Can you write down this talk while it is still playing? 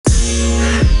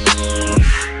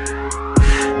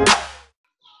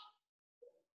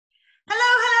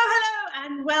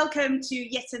welcome to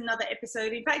yet another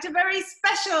episode. In fact, a very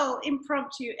special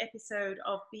impromptu episode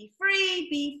of Be Free,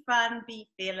 Be Fun, Be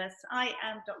Fearless. I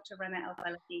am Dr. Rana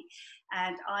El-Falaki,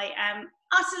 and I am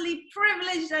utterly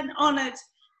privileged and honoured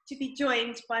to be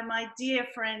joined by my dear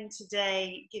friend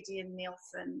today, Gideon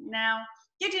Nielsen. Now,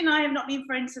 Gideon and I have not been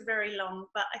friends for very long,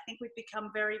 but I think we've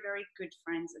become very, very good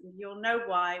friends, and you'll know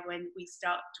why when we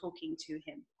start talking to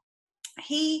him.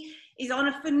 He is on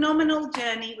a phenomenal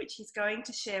journey, which he's going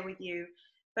to share with you,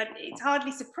 but it's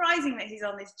hardly surprising that he's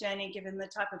on this journey given the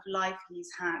type of life he's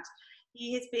had.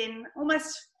 He has been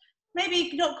almost,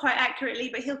 maybe not quite accurately,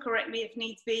 but he'll correct me if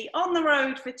needs be, on the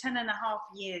road for 10 and a half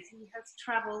years. He has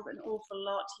traveled an awful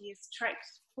lot. He has trekked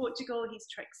Portugal, he's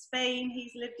trekked Spain,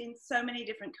 he's lived in so many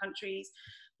different countries.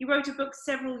 He wrote a book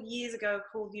several years ago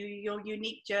called Your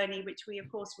Unique Journey, which we, of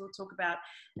course, will talk about.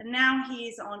 And now he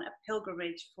is on a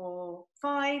pilgrimage for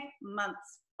 5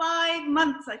 months. 5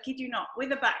 months, I kid you not,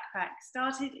 with a backpack.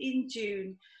 Started in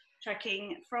June,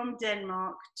 trekking from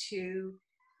Denmark to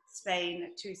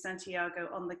Spain, to Santiago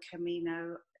on the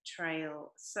Camino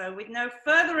Trail. So with no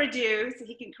further ado, so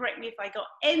he can correct me if I got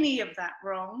any of that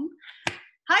wrong.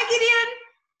 Hi, Gideon.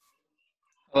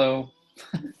 Hello.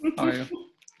 How are you?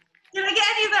 Did I get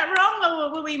any of that wrong,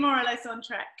 or were we more or less on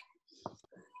track?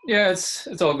 Yeah,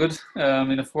 it's all good.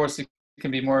 And of course, it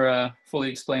can be more fully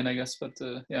explained, I guess. But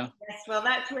yeah. Yes, well,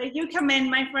 that's where you come in,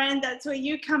 my friend. That's where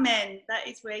you come in. That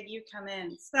is where you come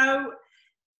in. So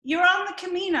you're on the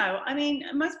Camino. I mean,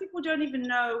 most people don't even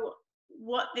know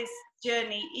what this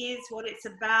journey is, what it's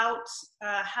about,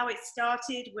 how it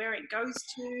started, where it goes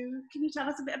to. Can you tell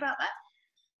us a bit about that?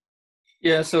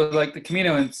 Yeah. So like the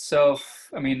Camino itself,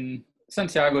 I mean,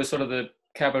 Santiago is sort of the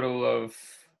capital of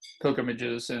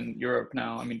pilgrimages in Europe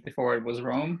now. I mean, before it was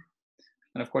Rome,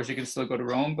 and of course you can still go to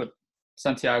Rome, but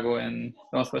Santiago in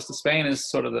northwest of Spain is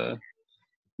sort of the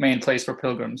main place for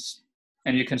pilgrims,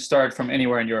 and you can start from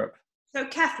anywhere in Europe. So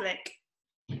Catholic.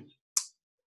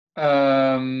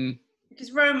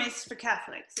 Because Rome is for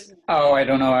Catholics, isn't it? Oh, I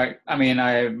don't know. I mean,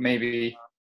 I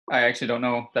actually don't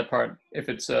know that part. If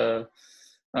it's I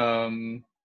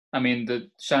mean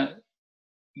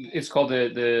it's called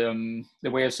the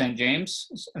Way of Saint James.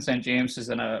 And Saint James is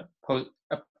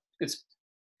it's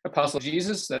Apostle of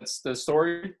Jesus. That's the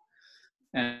story,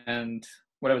 and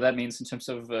whatever that means in terms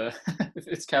of if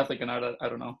it's Catholic or not, I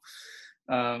don't know.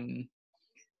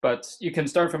 But you can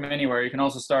start from anywhere. You can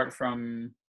also start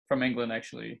from England,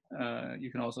 actually. You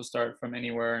can also start from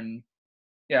anywhere, and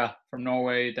from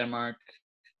Norway, Denmark,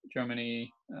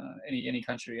 Germany, any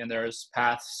country. And there's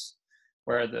paths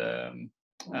where the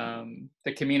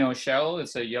Camino shell,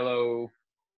 it's a yellow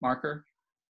marker,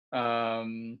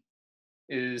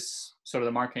 is sort of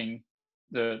the marking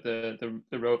the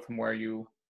road from where you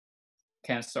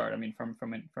can start. I mean,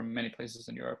 from many places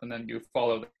in Europe, and then you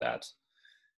follow that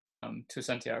to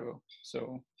Santiago.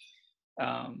 So,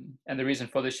 and the reason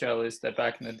for the shell is that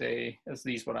back in the day, at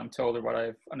least what I'm told or what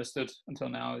I've understood until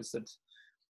now, is that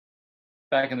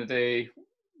back in the day,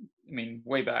 I mean,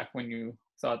 way back when you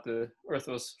thought the earth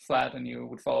was flat and you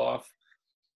would fall off,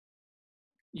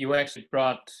 you actually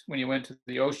when you went to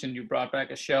the ocean, you brought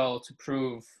back a shell to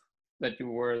prove that you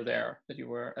were there, that you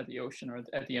were at the ocean or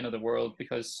at the end of the world.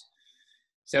 Because,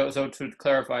 so to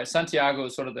clarify, Santiago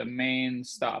is sort of the main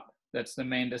stop. That's the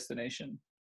main destination.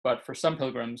 But for some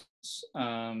pilgrims,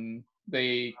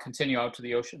 they continue out to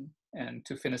the ocean and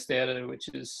to Finisterre, which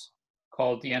is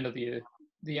called the end of the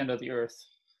earth.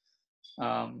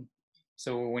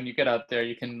 So when you get out there,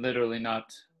 you can literally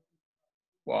not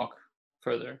walk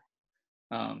further.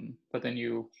 But then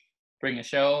you bring a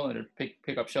shell and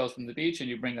pick up shells from the beach, and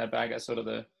you bring that back as sort of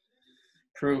the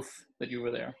proof that you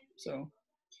were there. So.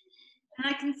 And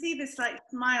I can see this like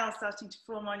smile starting to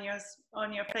form on your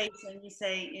face when you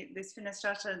say this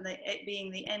Finisterre and it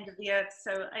being the end of the earth.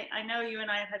 So I know you and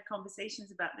I have had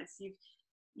conversations about this.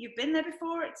 You've been there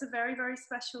before. It's a very, very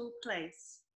special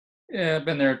place. Yeah, I've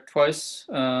been there twice.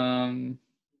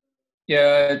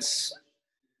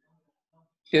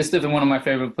 It's definitely one of my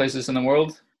favorite places in the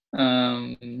world.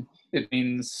 It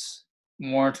means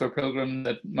more to a pilgrim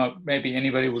that maybe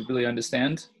anybody would really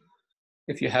understand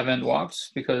if you haven't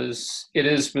walked, because it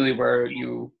is really where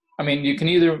you can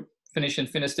either finish in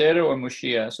Finisterre or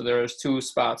Muxía. So there's two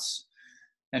spots,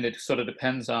 and it sort of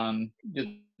depends on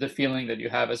the feeling that you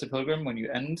have as a pilgrim when you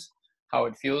end, how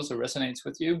it feels or resonates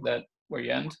with you, that where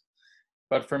you end.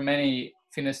 But for many,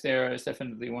 Finisterre is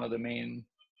definitely one of the main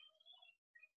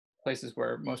places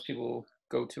where most people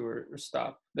go to or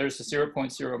stop. There's a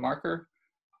 0.0 marker.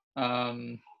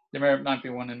 There might be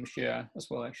one in Muxía as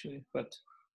well, actually, but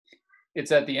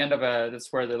it's at the end of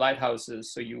that's where the lighthouse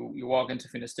is. So you walk into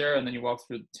Finisterre, and then you walk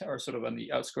through, or sort of on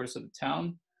the outskirts of the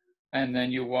town, and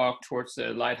then you walk towards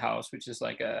the lighthouse, which is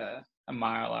like a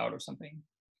mile out or something.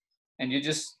 And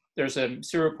there's a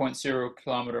 0.0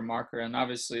 kilometer marker. And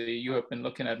obviously you have been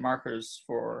looking at markers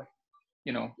for,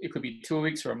 it could be 2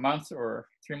 weeks or a month or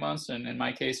 3 months. And in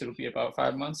my case, it'll be about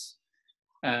 5 months.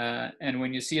 And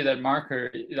when you see that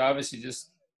marker, it obviously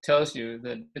just tells you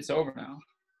that it's over now.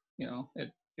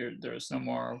 There's no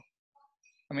more.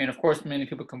 I mean, of course, many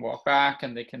people can walk back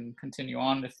and they can continue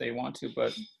on if they want to,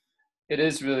 but it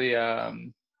is really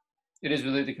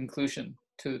the conclusion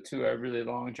to a really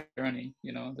long journey.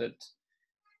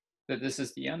 That this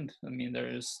is the end. I mean,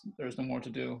 there's no more to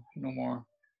do, no more.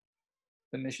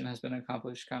 The mission has been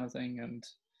accomplished, kind of thing, and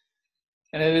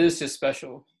it is just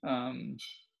special. And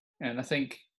I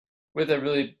think with a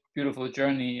really beautiful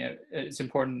journey, it's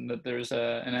important that there's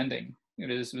an ending.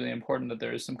 It is really important that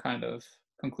there is some kind of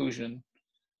conclusion.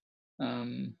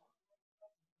 And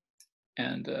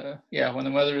when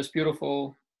the weather is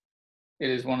beautiful, it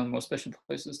is one of the most special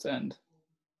places to end.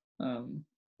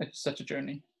 It's such a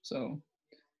journey. So,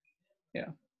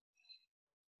 yeah.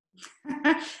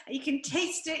 You can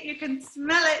taste it, you can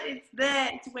smell it, it's there,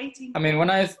 it's waiting. I mean, when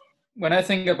I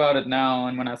think about it now,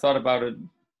 and when I thought about it,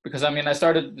 because I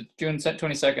started June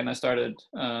 22nd, I started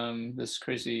this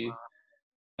crazy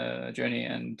journey,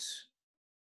 and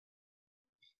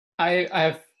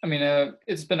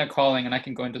it's been a calling, and I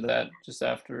can go into that just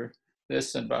after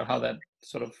this and about how that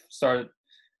sort of started.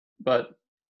 But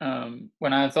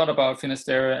when I thought about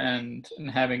Finisterre and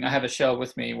I have a shell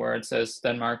with me where it says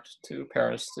Denmark to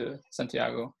Paris to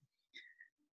Santiago,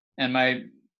 and I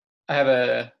have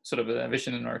a sort of a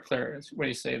vision, or what do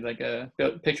you say, like a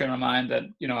picture in my mind that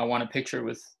I want a picture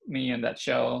with me and that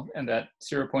shell and that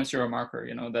 0.0 marker.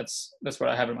 That's what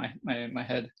I have in my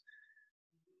head.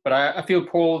 But I feel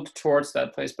pulled towards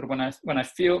that place. But when I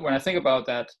think about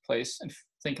that place and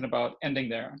thinking about ending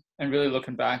there and really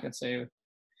looking back and say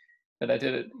that I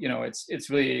did it, it's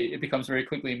really, it becomes very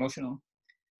quickly emotional,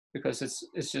 because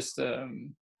it's just I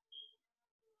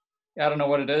don't know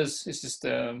what it is. It's just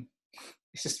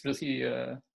really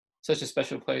such a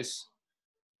special place.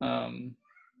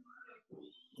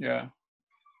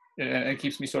 It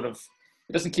keeps me sort of.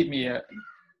 It doesn't keep me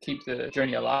keep the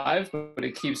journey alive, but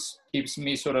it keeps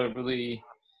me sort of really.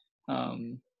 What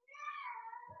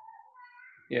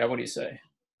do you say?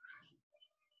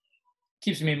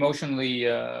 Keeps me emotionally.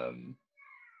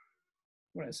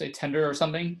 What did I say, tender or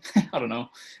something? I don't know,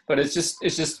 but it's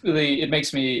just really, it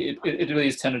makes me, it really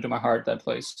is tender to my heart, that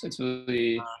place. It's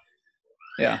really,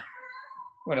 yeah.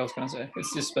 What else can I say?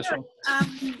 It's just special. I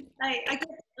guess,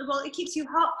 well, it keeps you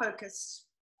heart focused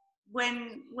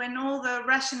when all the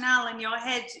rationale in your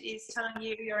head is telling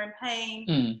you you're in pain,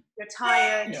 you're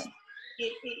tired.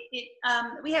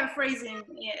 Yeah. We have a phrase a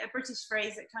British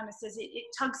phrase that kind of says it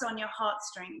tugs on your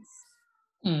heartstrings.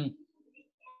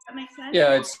 That makes sense?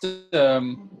 Yeah, it's the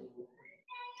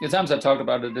times I've talked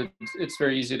about it, it's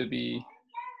very easy to be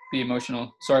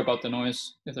emotional. Sorry about the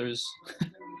noise. If there's,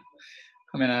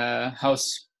 I'm in a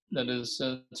house that is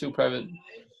too private.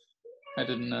 I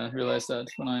didn't realize that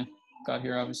when I got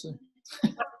here, obviously.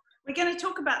 We're going to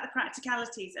talk about the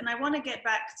practicalities, and I want to get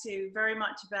back to very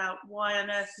much about why on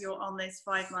earth you're on this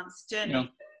 5 months journey. Yeah.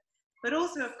 But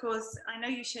also, of course, I know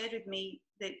you shared with me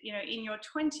that, in your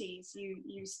 20s,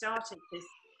 you started this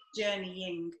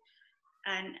journeying.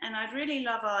 And I'd really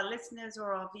love our listeners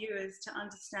or our viewers to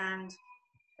understand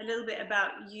a little bit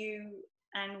about you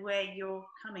and where you're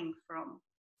coming from.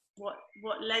 What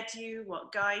led you?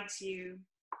 What guides you?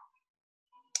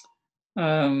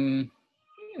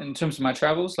 In terms of my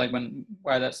travels, like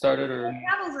why that started, or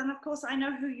travels, and of course I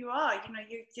know who you are.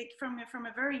 You from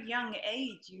a very young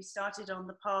age you started on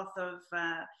the path of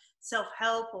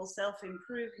self-help or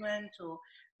self-improvement or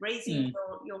raising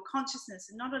your consciousness,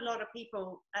 and not a lot of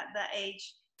people at that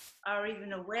age are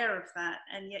even aware of that,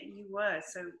 and yet you were.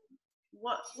 So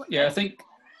what yeah, I think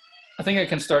I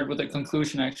can start with a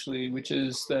conclusion, actually, which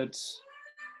is that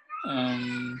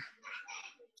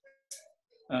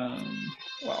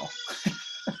wow.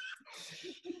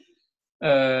 I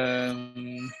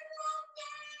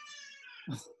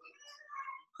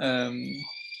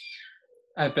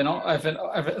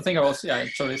think I was, I'm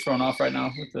totally thrown off right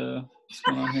now with what's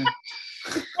going on here.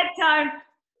 Bedtime.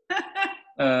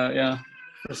 Yeah,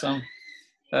 for some.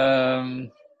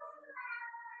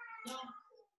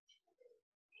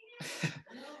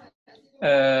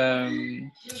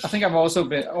 I think I've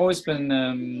always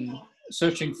been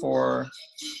searching for,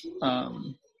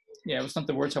 it was not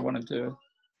the words I wanted to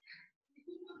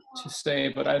say,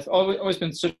 but I've always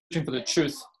been searching for the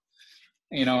truth.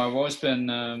 I've always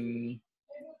been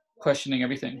questioning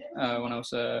everything when I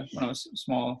was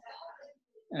small,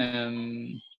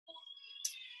 and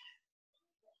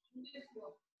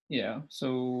yeah,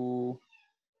 so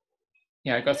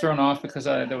yeah, I got thrown off because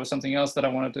there was something else that I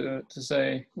wanted to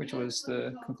say, which was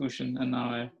the conclusion, and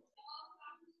now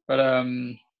but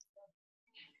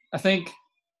I think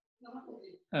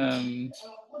um,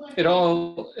 it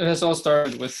has all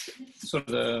started with sort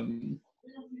of the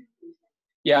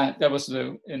yeah, that was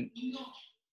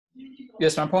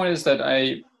yes, my point is that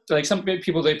I like some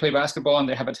people, they play basketball and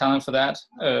they have a talent for that,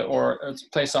 or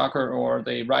play soccer, or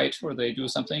they write, or they do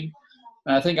something.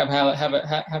 And I think have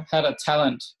had a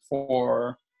talent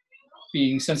for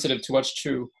being sensitive to what's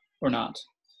true or not.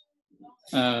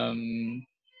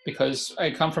 Because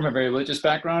I come from a very religious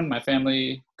background. My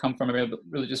family come from a very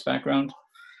religious background,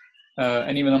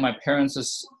 and even though my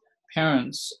parents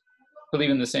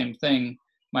believe in the same thing,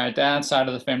 my dad's side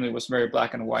of the family was very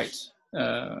black and white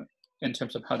in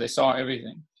terms of how they saw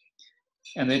everything.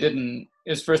 And they didn't.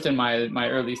 It's first in my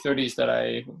early 30s that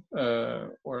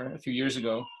or a few years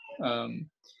ago,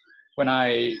 when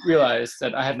I realized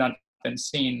that I had not been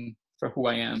seen for who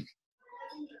I am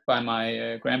by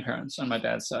my grandparents on my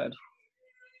dad's side.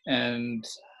 And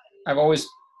I've always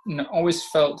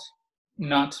felt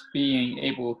not being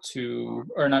able to,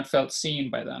 or not felt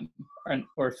seen by them,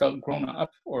 or felt grown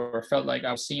up, or felt like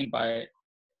I was seen by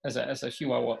as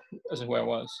who I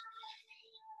was.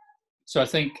 So I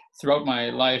think throughout my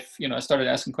life, I started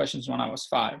asking questions when I was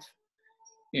 5,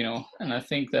 and I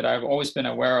think that I've always been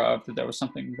aware of that there was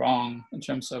something wrong in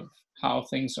terms of how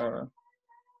things are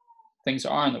in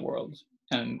the world,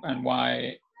 and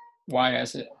why am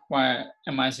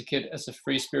I as a kid, as a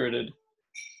free-spirited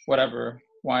whatever,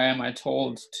 why am I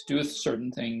told to do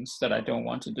certain things that I don't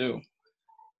want to do?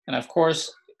 And of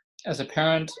course, as a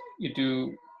parent,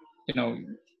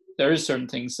 there is certain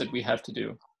things that we have to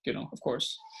do, of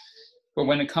course. But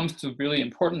when it comes to really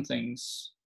important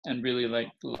things and really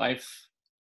like life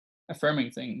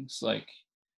affirming things like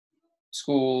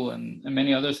school and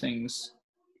many other things,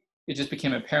 it just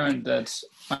became apparent that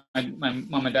my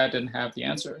mom and dad didn't have the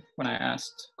answer when I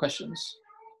asked questions.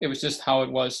 It was just how it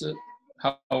was,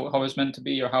 how it was meant to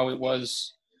be, or how it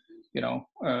was,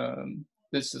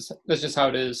 this is just how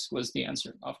it is, was the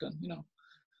answer often,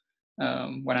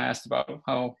 when I asked about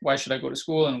why should I go to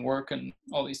school and work and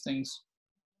all these things.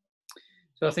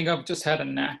 So I think I've just had a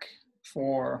knack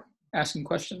for asking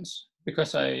questions,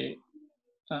 because I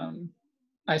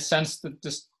sensed that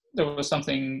there was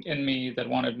something in me that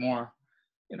wanted more,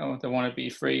 that wanted to be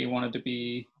free, wanted to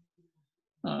be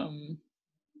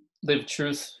live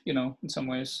truth, in some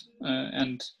ways.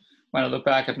 And when I look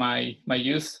back at my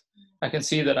youth, I can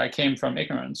see that I came from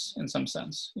ignorance in some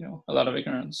sense, a lot of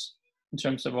ignorance in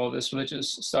terms of all this religious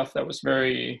stuff that was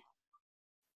very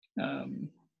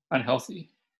unhealthy,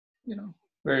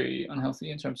 very unhealthy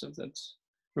in terms of that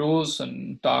rules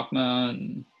and dogma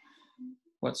and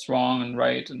what's wrong and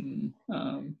right. And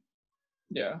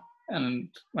yeah. And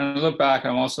when I look back,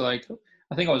 I'm also like,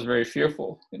 I think I was very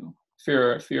fearful,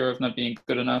 fear of not being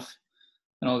good enough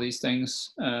and all these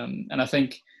things. And I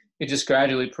think it just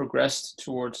gradually progressed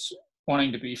towards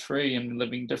wanting to be free and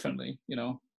living differently,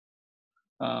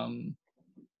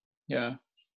 yeah.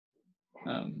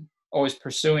 Always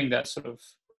pursuing that sort of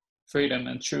freedom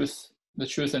and truth, the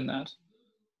truth in that,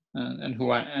 and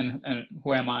who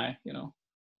who am I,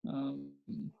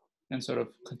 and sort of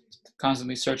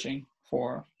constantly searching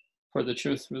for the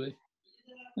truth, really,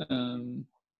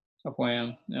 of who I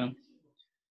am. Yeah.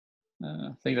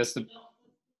 I think that's the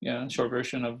short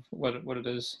version of what it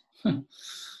is. So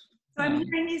I'm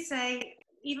hearing you say,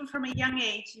 even from a young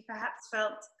age, you perhaps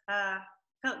felt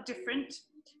different.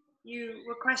 You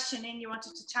were questioning. You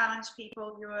wanted to challenge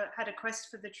people. You had a quest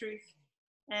for the truth,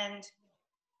 and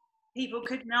people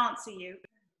couldn't answer you,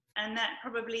 and that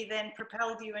probably then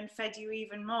propelled you and fed you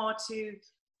even more to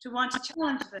want to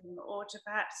challenge them, or to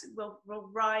perhaps will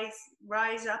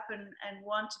rise up and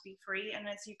want to be free. And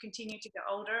as you continue to get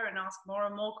older and ask more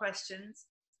and more questions,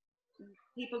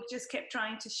 people just kept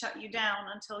trying to shut you down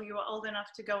until you were old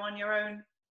enough to go on your own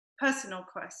personal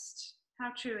quest.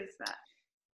 How true is that?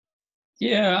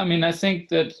 Yeah, I mean, I think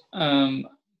that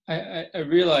I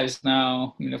realize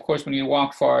now, I mean, of course, when you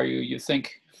walk far, you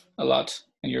think a lot,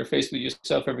 and you're faced with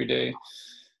yourself every day.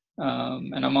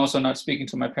 And I'm also not speaking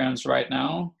to my parents right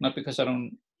now, not because I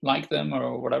don't like them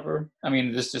or whatever. I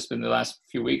mean, this has just been the last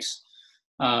few weeks.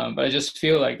 But I just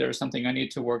feel like there's something I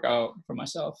need to work out for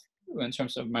myself in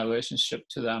terms of my relationship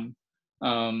to them.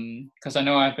 Because I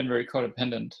know I've been very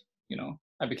codependent,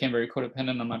 I became very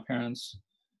codependent on my parents.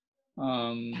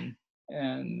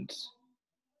 And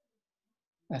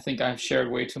I think I've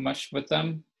shared way too much with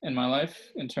them in my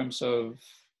life in terms of,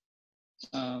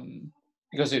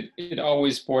 because it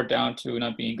always boiled down to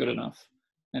not being good enough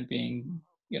and being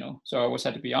So I always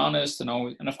had to be honest, and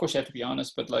of course you have to be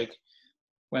honest, but like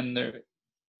when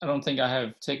I don't think I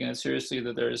have taken it seriously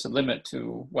that there is a limit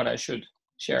to what I should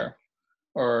share,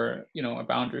 or a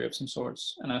boundary of some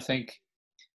sorts. And I think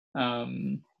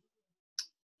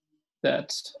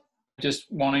that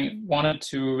just wanted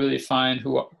to really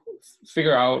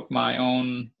figure out my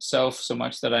own self so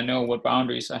much that I know what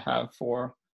boundaries I have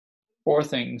for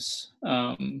things,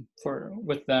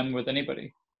 with them, with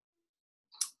anybody.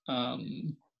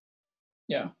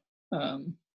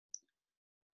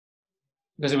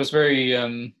 Because it was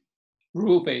very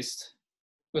rule based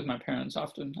with my parents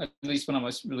often, at least when I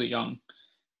was really young.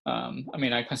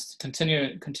 I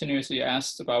continuously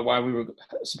asked about why we were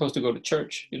supposed to go to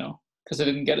church, because I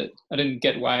didn't get it. I didn't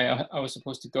get why I was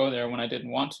supposed to go there when I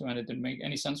didn't want to, and it didn't make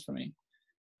any sense for me.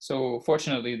 So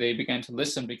fortunately, they began to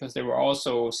listen, because they were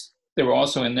also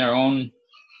in their own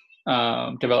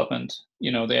development.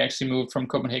 They actually moved from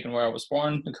Copenhagen, where I was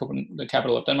born, the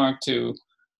capital of Denmark, to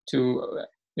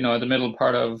the middle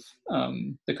part of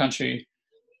the country,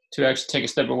 to actually take a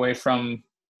step away from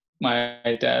my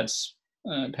dad's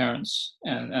parents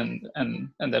and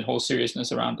that whole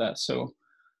seriousness around that. So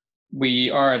we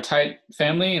are a tight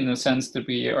family in the sense that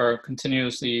we are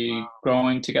continuously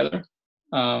growing together.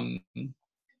 I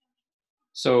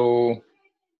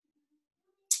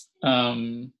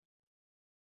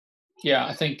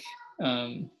think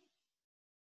I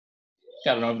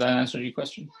don't know if that answered your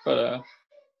question, but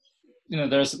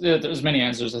there's many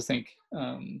answers, I think.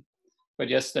 But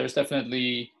yes, there's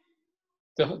definitely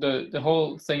the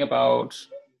whole thing about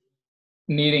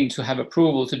needing to have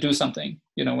approval to do something,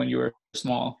 when you were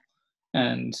small,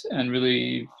 and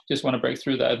really just want to break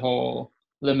through that whole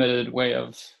limited way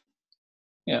of,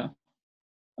 I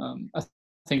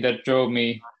think that drove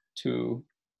me to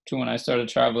when I started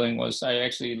traveling was I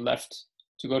actually left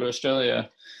to go to Australia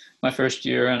my first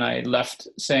year, and I left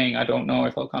saying I don't know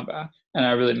if I'll come back, and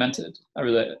I really meant it.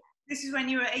 This is when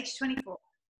you were age 24.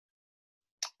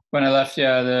 When I left,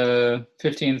 the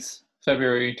 15th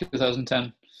February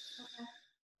 2010.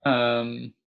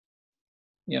 Okay.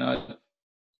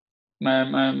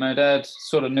 My dad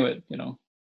sort of knew it,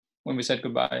 when we said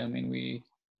goodbye. I mean,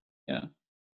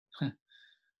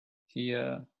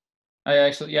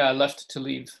 I left to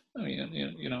leave. I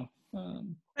mean,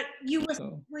 But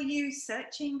were you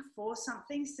searching for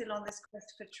something, still on this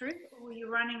quest for truth, or were you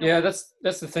running away? Yeah, that's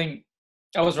the thing.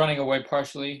 I was running away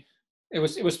partially. It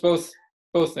was both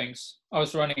things. I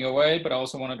was running away, but I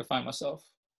also wanted to find myself,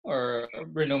 or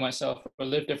renew myself, or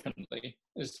live differently,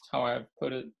 is how I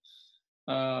put it.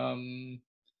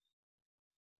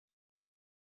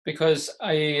 Because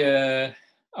I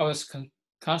was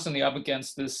constantly up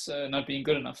against this not being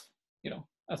good enough,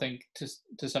 I think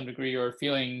to some degree, or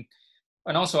feeling.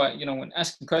 And also, when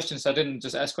asking questions, I didn't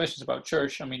just ask questions about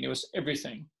church. I mean, it was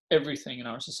everything in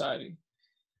our society.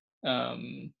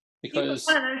 Because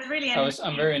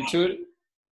I'm very intuitive.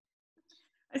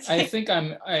 I think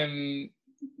I'm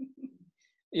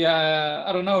yeah,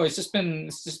 I don't know. It's just been,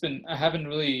 I haven't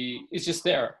really, it's just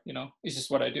there, it's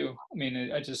just what I do. I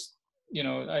mean, I just,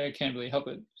 I can't really help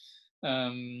it.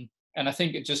 And I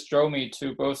think it just drove me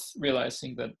to both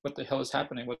realizing that what the hell is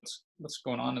happening? What's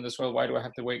going on in this world? Why do I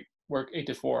have to work 8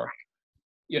 to 4?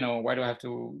 Why do I have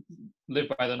to live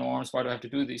by the norms? Why do I have to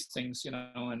do these things? And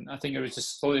I think it was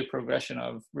just slowly progression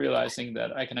of realizing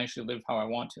that I can actually live how I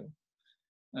want to,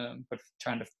 but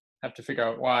trying to have to figure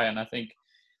out why. And I think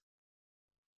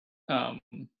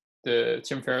the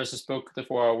Tim Ferriss's book, The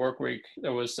 4 Hour Work Week,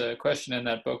 there was a question in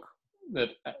that book that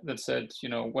said,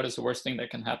 what is the worst thing that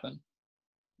can happen?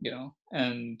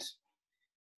 And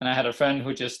I had a friend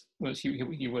who just was,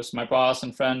 he was my boss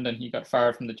and friend, and he got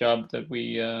fired from the job that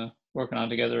we working on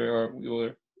together, or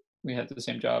we had the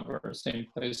same job or same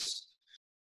place.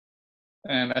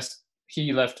 And as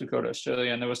he left to go to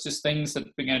Australia, and there was just things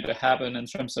that began to happen in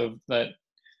terms of that,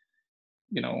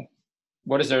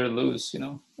 what is there to lose?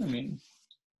 I mean,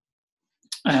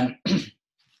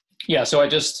 so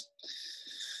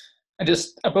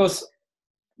I both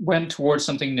went towards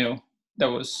something new that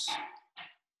was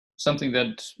something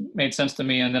that made sense to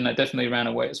me, and then I definitely ran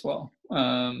away as well.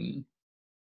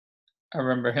 I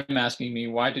remember him asking me,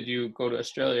 why did you go to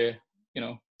Australia?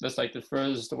 That's like the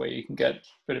furthest away you can get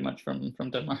pretty much from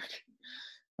Denmark.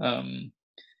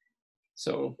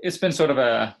 So it's been sort of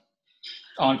a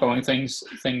ongoing thing,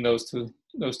 those two,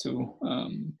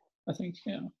 I think,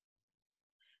 yeah.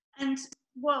 And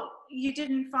well, you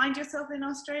didn't find yourself in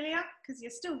Australia because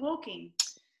you're still walking.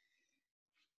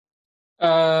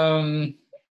 I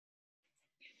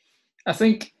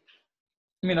think,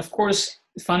 of course,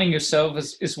 finding yourself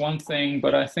is one thing,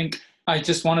 but I think I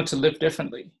just wanted to live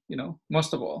differently,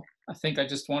 most of all. I think I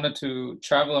just wanted to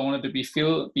travel. I wanted to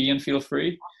be and feel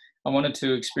free. I wanted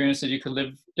to experience that you could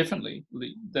live differently,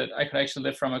 that I could actually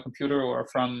live from a computer or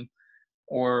from,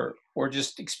 or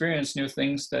just experience new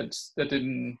things that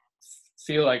didn't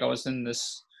feel like I was in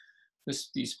this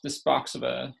box of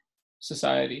a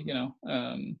society, you know.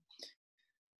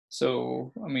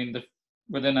 So I mean,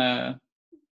 within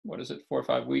what is it, 4 or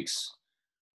 5 weeks,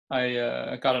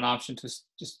 I got an option to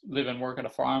just live and work at a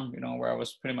farm, you know, where I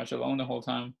was pretty much alone the whole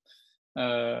time,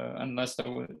 unless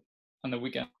there were on the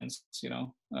weekends, you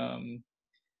know.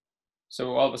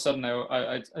 So all of a sudden,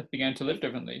 I began to live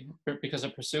differently because I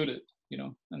pursued it, you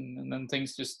know, and then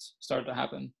things just started to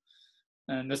happen,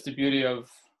 and that's the beauty of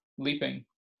leaping,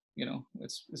 you know.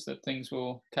 It's that things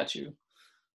will catch you.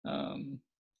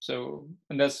 So,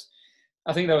 and that's,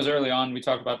 I think that was early on. We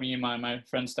talked about, me and my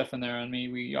friend Stefan there and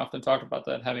me. We often talked about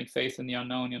that, having faith in the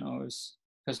unknown. You know, is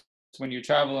because when you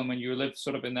travel and when you live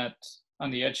sort of in that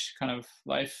on the edge kind of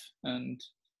life, and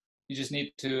you just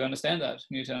need to understand that.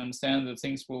 You need to understand that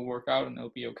things will work out and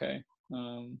it'll be okay.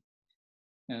 And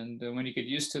when you get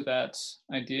used to that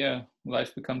idea,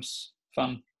 life becomes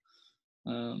fun.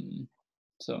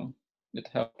 So it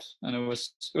helped, and it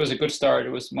was a good start.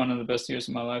 It was one of the best years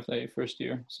of my life, that first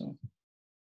year. So.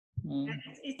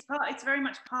 It's very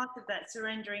much part of that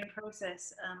surrendering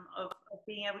process, of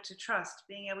being able to trust,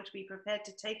 being able to be prepared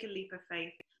to take a leap of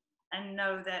faith, and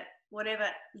know that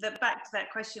back to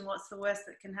that question, what's the worst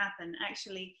that can happen?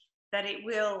 Actually, that it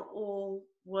will all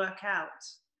work out.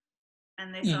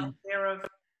 And this idea of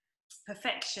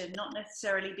perfection not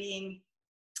necessarily being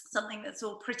something that's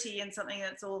all pretty and something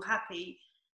that's all happy,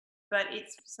 but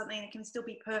it's something that can still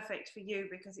be perfect for you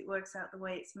because it works out the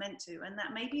way it's meant to. And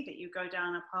that may be that you go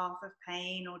down a path of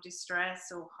pain or distress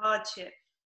or hardship,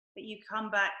 but you come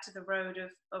back to the road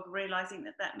of realizing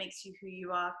that makes you who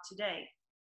you are today.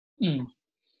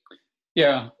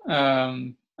 Yeah.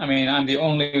 I mean, I'm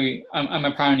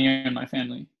a pioneer in my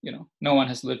family, you know. No one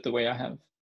has lived the way I have.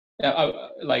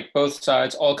 Like both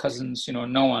sides, all cousins, you know,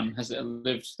 no one has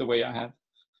lived the way I have.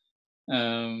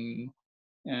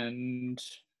 And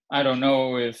I don't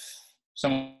know if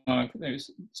some of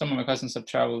my cousins have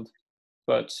traveled,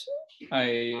 but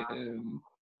I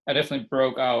definitely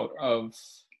broke out of,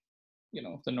 you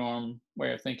know, the norm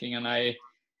way of thinking, and I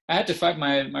had to fight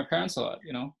my parents a lot,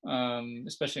 you know,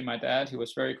 especially my dad. He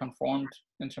was very conformed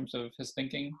in terms of his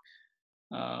thinking.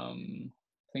 I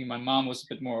think my mom was a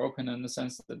bit more open in the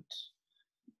sense that,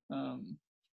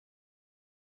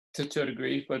 to a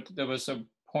degree, but there was a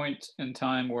point in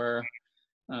time where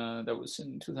that was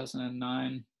in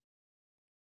 2009.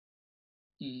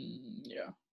 Yeah,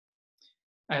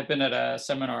 I had been at a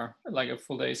seminar, like a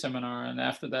full day seminar, and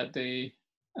after that day,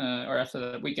 or after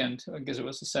that weekend, I guess it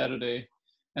was a Saturday,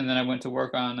 and then I went to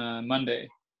work on a Monday,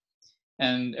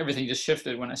 and everything just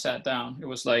shifted when I sat down. It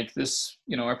was like this,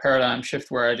 you know, a paradigm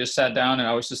shift where I just sat down and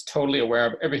I was just totally aware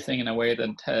of everything in a way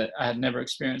that I had never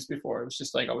experienced before. It was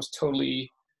just like I was totally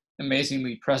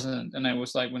amazingly present, and it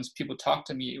was like when people talked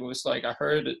to me, it was like I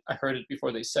heard it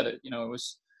before they said it. You know, it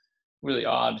was really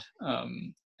odd.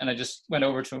 And I just went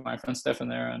over to my friend Stefan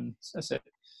there and I said,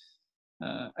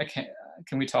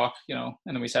 can we talk, you know?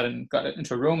 And then we sat and got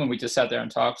into a room and we just sat there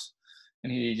and talked.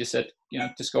 And he just said, you know,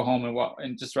 just go home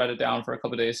and just write it down for a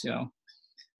couple of days, you know.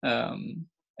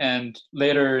 And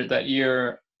later that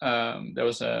year, there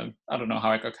was I don't know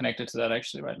how I got connected to that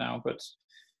actually right now, but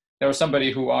there was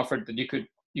somebody who offered that you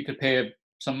could pay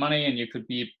some money and you could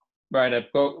write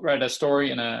a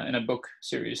story in a book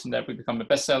series, and that would become a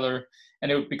bestseller.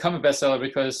 And it would become a bestseller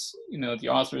because, you know, the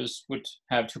authors would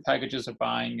have 2 packages of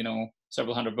buying, you know,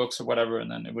 several hundred books or whatever, and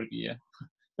then it would be a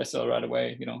bestseller right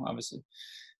away, you know, obviously.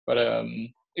 But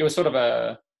it was sort of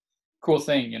a cool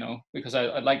thing, you know, because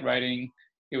I liked writing.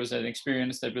 It was an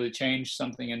experience that really changed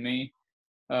something in me.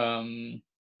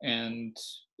 And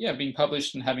yeah, being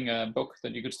published and having a book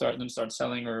that you could start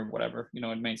selling or whatever, you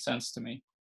know, it made sense to me.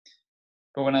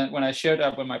 But when I shared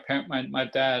that with my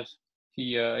dad,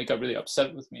 he got really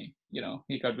upset with me. You know,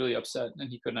 he got really upset and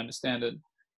he couldn't understand it.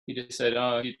 He just said,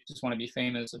 "Oh, you just want to be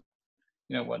famous,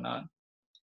 you know, whatnot."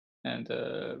 And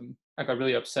I got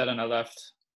really upset and I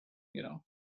left. You know,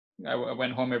 I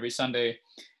went home every Sunday,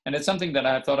 and it's something that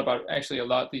I have thought about actually a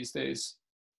lot these days,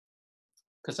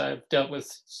 because I've dealt with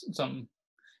some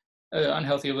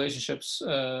unhealthy relationships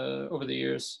over the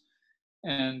years.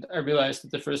 And I realized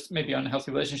that the first maybe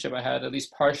unhealthy relationship I had, at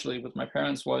least partially with my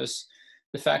parents, was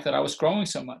the fact that I was growing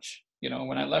so much. You know,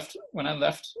 when I left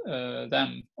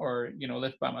them, or, you know,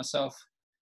 lived by myself,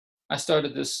 I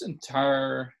started this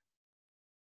entire,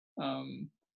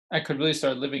 I could really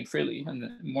start living freely and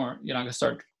more, you know, I could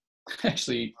start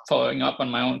actually following up on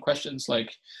my own questions,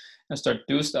 like, and start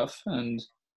to do stuff. And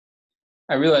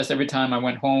I realized every time I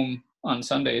went home on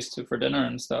Sundays for dinner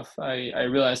and stuff, I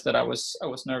realized that I was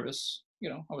nervous.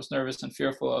 I was nervous and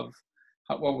fearful of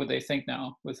what would they think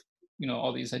now with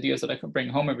all these ideas that I could bring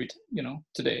home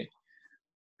today,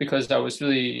 because I was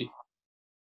really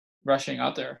rushing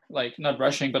out there, like not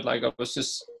rushing, but like I was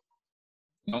just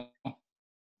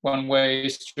one way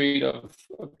street of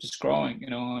just growing.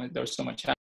 There was so much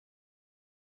happening,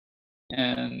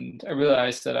 and I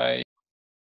realized that I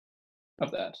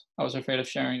was afraid of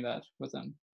sharing that with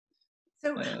them.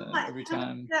 So every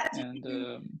time. And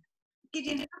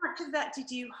Gideon, how much of that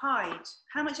did you hide?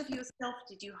 How much of yourself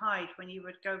did you hide when you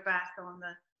would go back on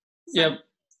the? Yeah.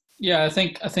 I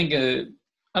think I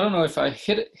don't know if I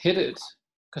hid it,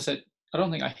 because I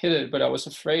don't think I hid it, but I was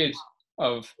afraid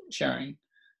of sharing.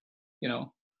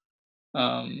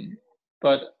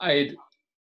 But I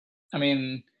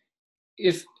mean,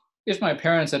 if my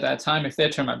parents at that time, if they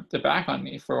turned their back on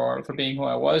me for being who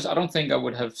I was, I don't think I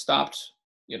would have stopped.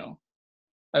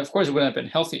 Of course, it wouldn't have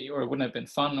been healthy, or it wouldn't have been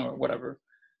fun, or whatever.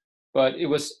 But there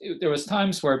was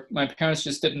times where my parents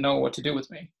just didn't know what to do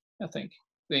with me. I think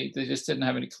they just didn't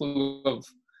have any clue of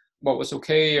what was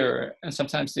okay, and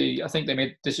sometimes I think they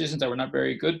made decisions that were not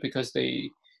very good because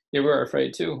they were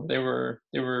afraid too. They were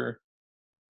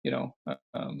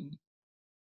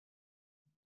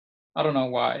I don't know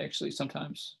why actually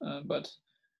sometimes, but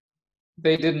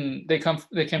they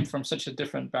came from such a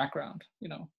different background,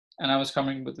 and I was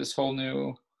coming with this whole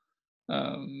new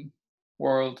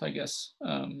world, I guess.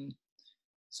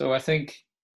 So I think,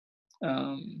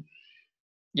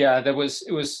 it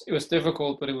was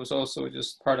difficult, but it was also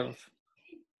just part of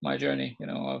my journey,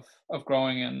 of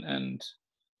growing and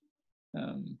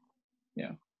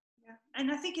yeah. And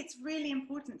I think it's really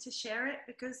important to share it,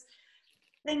 because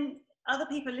then other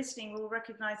people listening will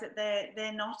recognize that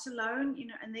they're not alone,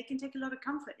 and they can take a lot of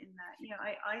comfort in that.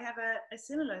 I have a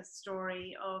similar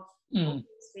story of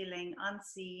feeling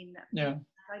unseen. Yeah.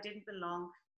 I didn't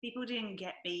belong. People didn't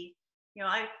get me.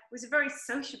 I was a very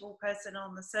sociable person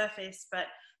on the surface, but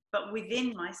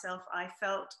within myself, I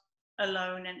felt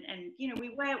alone. And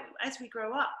as we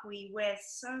grow up, we wear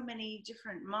so many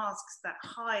different masks that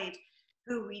hide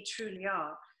who we truly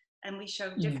are, and we show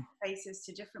different faces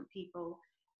to different people.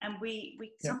 And we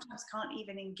sometimes can't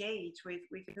even engage with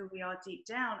who we are deep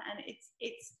down. And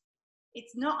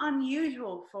it's not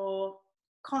unusual for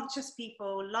conscious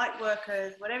people, light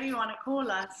workers, whatever you want to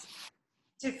call us,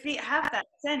 to have that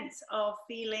sense of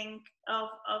feeling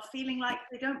like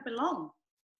they don't belong.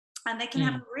 And they can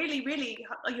have a really, really,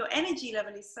 your energy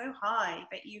level is so high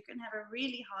that you can have a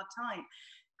really hard time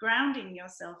grounding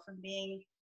yourself and being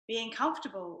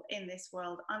comfortable in this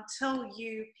world until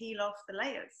you peel off the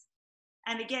layers.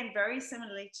 And again, very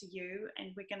similarly to you,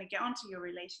 and we're going to get onto your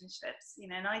relationships,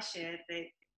 and I shared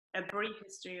a brief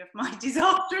history of my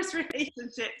disastrous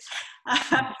relationships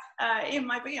in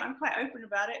my video. I'm quite open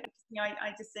about it, because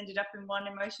I just ended up in one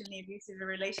emotionally abusive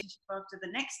relationship after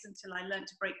the next until I learned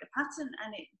to break the pattern.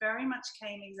 And it very much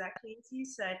came exactly as you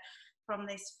said, from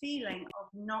this feeling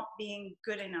of not being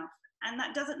good enough. And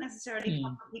that doesn't necessarily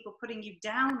come from people putting you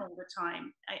down all the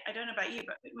time. I don't know about you,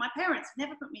 but my parents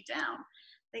never put me down.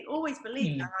 They always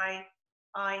believed that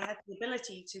I had the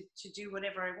ability to do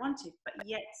whatever I wanted, but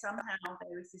yet somehow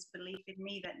there was this belief in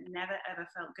me that never ever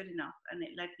felt good enough, and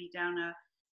it led me down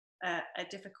a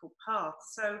difficult path.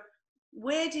 So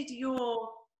where did your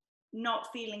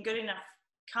not feeling good enough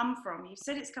come from? You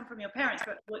said it's come from your parents,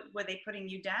 but were they putting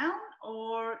you down,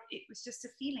 or it was just a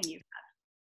feeling you had?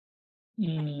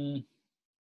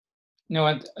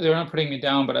 No, they were not putting me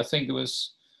down, but I think it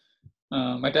was,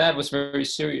 my dad was very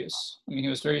serious. I mean, he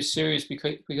was very serious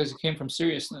because he came from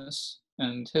seriousness,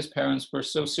 and his parents were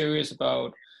so serious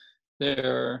about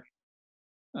their,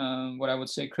 what I would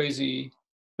say, crazy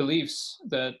beliefs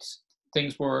that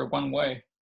things were one way,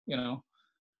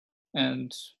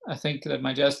 and I think that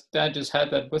my dad just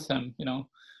had that with him.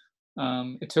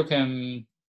 It took him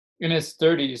in his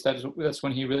 30s. That's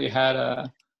when he really had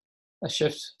a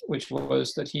shift, which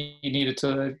was that he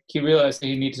realized that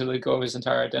he needed to let go of his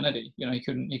entire identity. He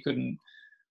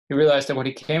realized that what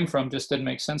he came from just didn't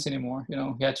make sense anymore. He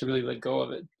had to really let go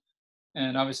of it.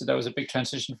 And obviously that was a big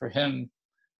transition for him.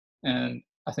 And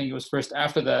I think it was first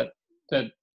after that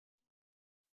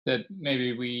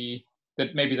maybe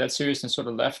that seriousness sort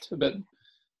of left a bit.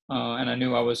 And I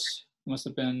knew must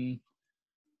have been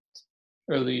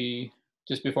early,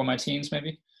 just before my teens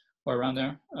maybe, or around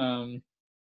there.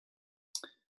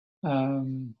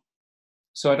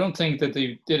 So I don't think that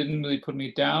they didn't really put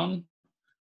me down,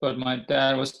 but my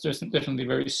dad was just definitely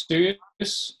very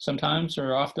serious sometimes,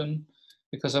 or often,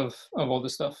 because of all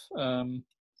this stuff,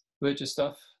 religious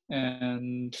stuff.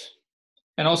 and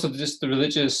also just the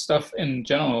religious stuff in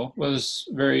general was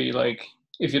very like,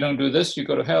 if you don't do this, you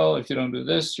go to hell. If you don't do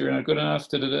this, you're not good enough.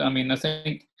 I mean, I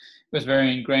think it was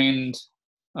very ingrained,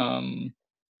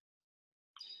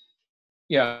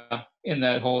 yeah, in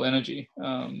that whole energy.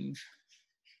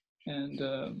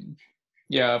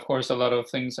 Yeah, of course, a lot of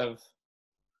things have,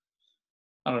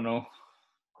 I don't know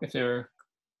if they're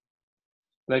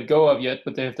let go of yet,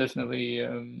 but they have definitely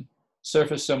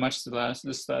surfaced so much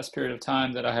this last period of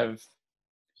time that I have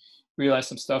realized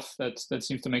some stuff that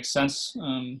seems to make sense.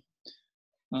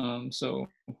 So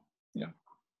yeah.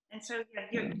 And so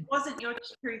it wasn't your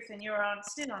truth, and you're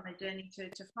still on a journey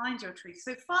to find your truth.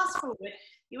 So fast forward,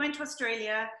 you went to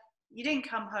Australia. You didn't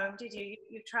come home, did you?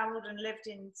 You traveled and lived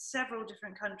in several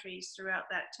different countries throughout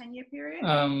that 10-year period?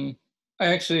 I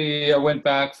went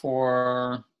back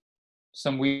for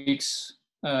some weeks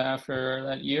after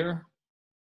that year,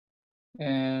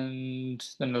 and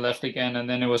then I left again, and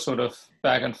then it was sort of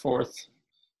back and forth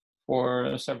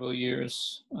for several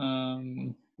years.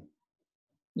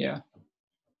 Yeah.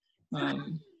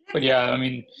 But yeah, I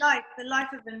mean, the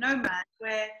life of a nomad,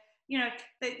 where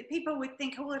the people would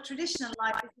think, oh, a traditional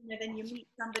life is, then you meet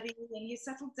somebody and you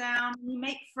settle down and you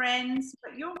make friends,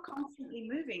 but you're constantly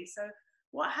moving. So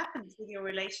what happens with your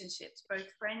relationships,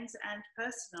 both friends and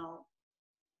personal?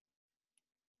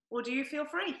 Or do you feel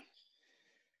free?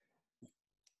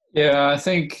 Yeah, I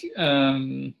think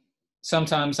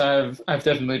sometimes I've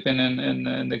definitely been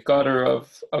in the gutter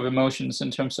of emotions in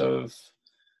terms of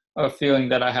feeling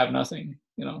that I have nothing,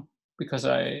 because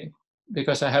I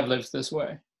have lived this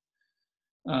way.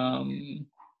 Because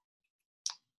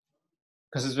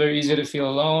it's very easy to feel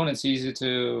alone. It's easy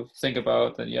to think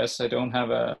about that. Yes, I don't have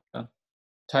a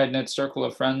tight knit circle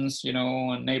of friends,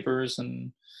 and neighbors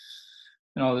and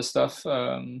all this stuff.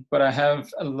 But I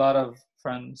have a lot of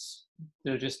friends.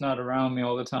 They're just not around me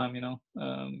all the time,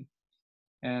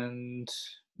 and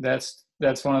that's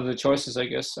one of the choices, I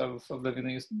guess, of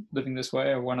living this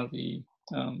way, or one of the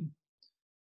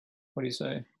what do you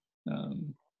say?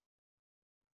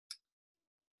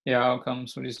 Yeah,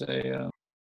 outcomes. What do you say?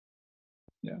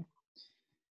 Yeah.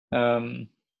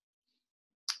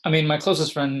 I mean, my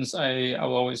closest friends, I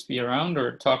will always be around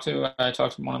or talk to. I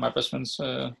talk to one of my best friends,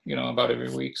 about every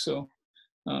week. So,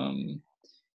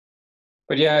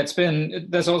 but yeah,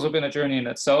 there's also been a journey in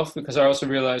itself, because I also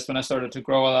realized when I started to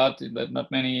grow a lot that not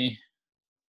many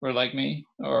were like me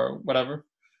or whatever.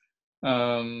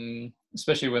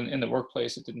 Especially when in the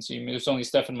workplace, it didn't seem. There's only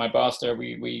Stefan, my boss, there.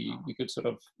 We could sort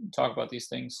of talk about these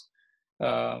things.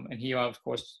 And he, of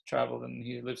course, traveled, and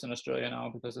he lives in Australia now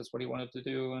because that's what he wanted to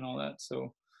do and all that.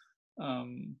 So,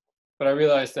 but I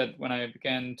realized that when I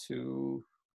began to,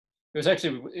 it was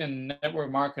actually in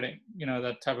network marketing,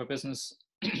 that type of business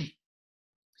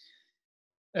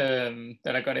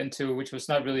that I got into, which was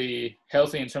not really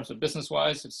healthy in terms of business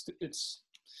wise.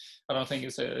 I don't think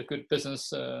it's a good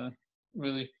business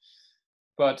really.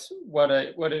 But what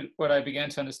I began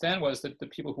to understand was that the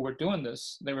people who were doing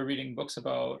this, they were reading books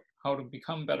about how to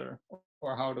become better,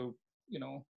 or how to,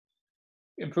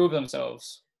 improve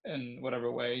themselves in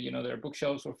whatever way. Their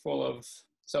bookshelves were full of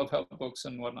self-help books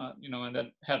and whatnot, and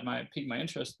that had piqued my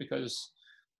interest, because,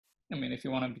 I mean, if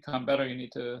you want to become better, you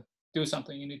need to do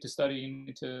something. You need to study. You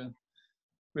need to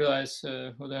realize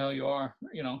who the hell you are,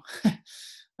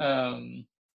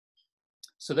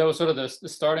 so that was sort of the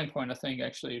starting point, I think,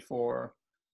 actually, for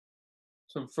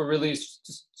really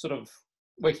just sort of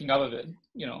waking up a bit,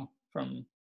 from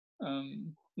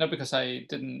not because I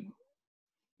didn't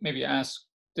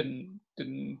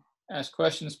ask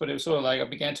questions, but it was sort of like I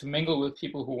began to mingle with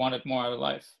people who wanted more out of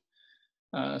life.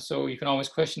 So you can always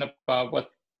question about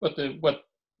what the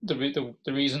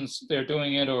reasons they're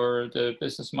doing it, or the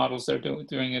business models they're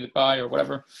doing it by, or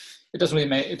whatever. It doesn't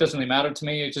really matter to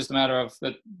me. It's just a matter of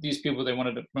that these people, they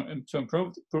wanted to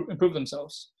improve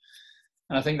themselves.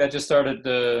 And I think that just started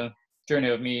the journey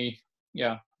of me,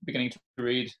 beginning to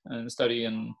read and study,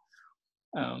 and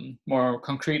more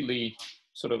concretely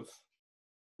sort of,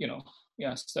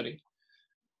 study.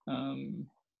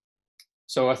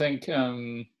 So I think,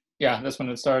 that's when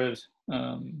it started.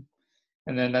 And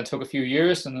then that took a few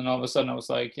years, and then all of a sudden I was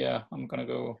like, I'm going to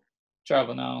go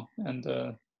travel now. And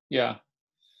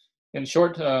in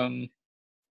short, the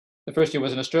first year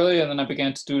was in Australia, and then I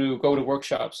began to go to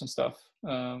workshops and stuff.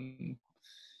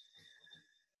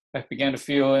 I began to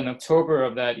feel in October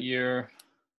of that year,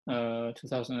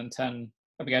 2010,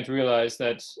 I began to realize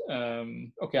that,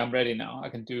 okay, I'm ready now. I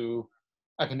can do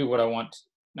what I want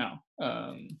now.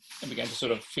 I began to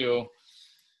sort of feel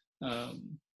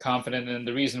confident. And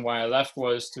the reason why I left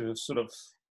was to sort of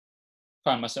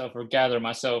find myself or gather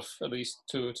myself at least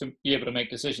to be able to make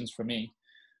decisions for me.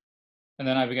 And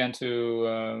then I began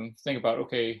to think about,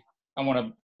 okay, I want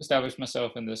to establish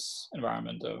myself in this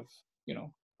environment of,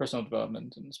 personal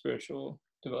development and spiritual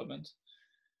development.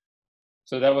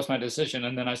 So that was my decision.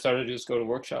 And then I started to just go to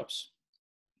workshops.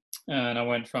 And I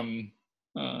went from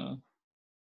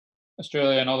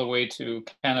Australia and all the way to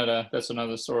Canada. That's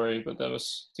another story, but that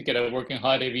was to get a working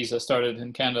holiday visa started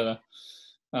in Canada.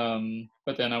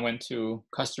 But then I went to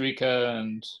Costa Rica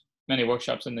and many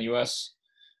workshops in the US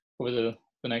over the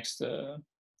next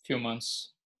few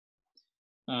months.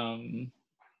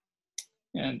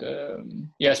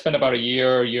 I spent about a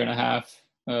year and a half,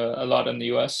 a lot in the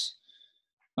US.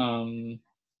 And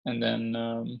then,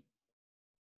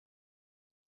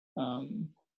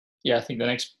 I think the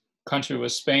next country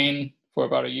was Spain for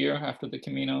about a year after the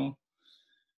Camino.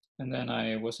 And then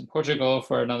I was in Portugal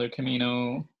for another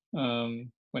Camino,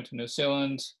 went to New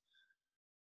Zealand.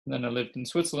 And then I lived in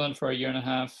Switzerland for a year and a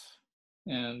half.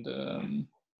 And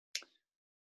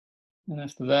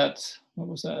after that, what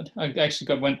was that? I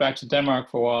actually went back to Denmark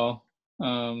for a while.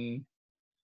 And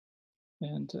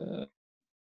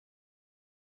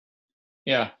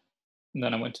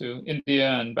then I went to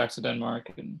India and back to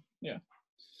Denmark, and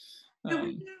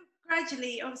So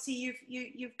gradually, obviously,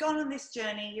 you've gone on this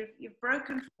journey. You've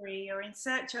broken free. You're in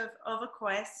search of a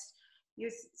quest.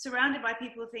 You're surrounded by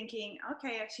people thinking,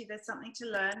 okay, actually, there's something to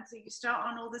learn. So you start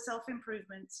on all the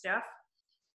self-improvement stuff,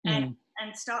 and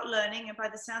start learning. And by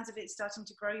the sounds of it, starting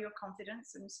to grow your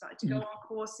confidence and start to go on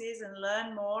courses and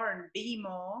learn more and be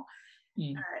more.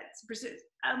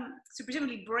 So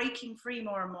presumably breaking free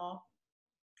more and more.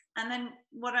 And then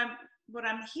what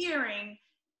I'm hearing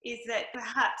is that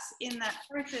perhaps in that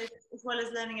process, as well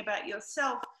as learning about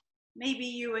yourself, maybe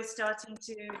you were starting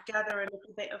to gather a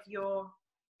little bit of your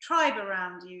tribe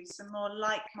around you, some more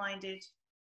like-minded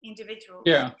individuals.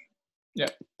 Yeah,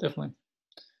 definitely.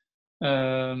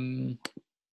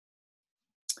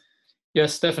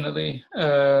 Yes, definitely.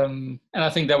 And I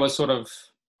think that was that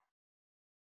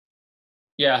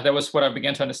was what I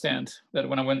began to understand, that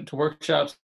when I went to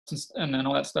workshops and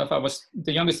all that stuff, I was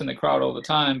the youngest in the crowd all the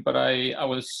time, but I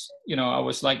was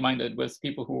like-minded with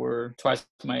people who were twice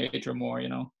my age or more,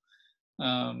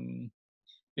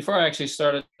 Before I actually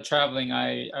started traveling,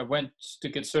 I went to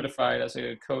get certified as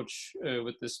a coach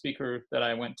with the speaker that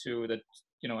I went to that,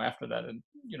 after that, it,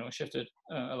 shifted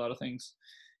a lot of things.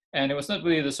 And it was not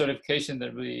really the certification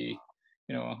that really,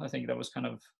 I think that was kind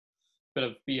of a bit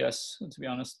of BS, to be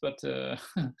honest, but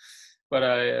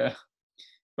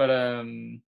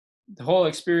the whole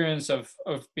experience of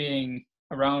being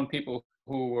around people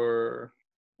who were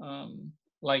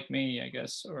like me, I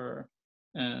guess,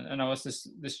 and I was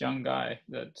this young guy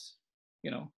that,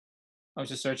 I was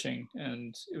just searching,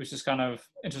 and it was just kind of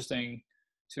interesting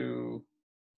to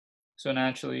so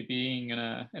naturally being in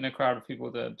a crowd of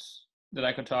people that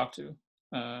I could talk to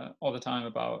all the time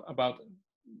about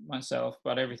myself,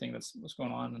 about everything that's what's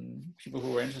going on, and people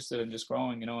who were interested in just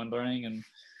growing, and learning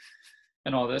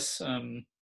and all this.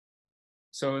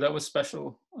 So that was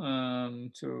special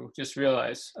to just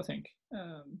realize, I think.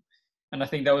 And I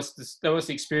think that was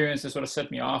the experience that sort of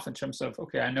set me off in terms of,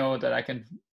 okay, I know I can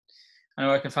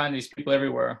find these people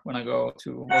everywhere when I go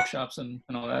to workshops and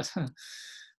all that.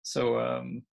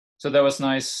 So that was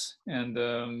nice.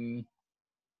 And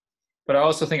but I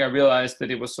also think I realized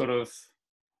that it was sort of,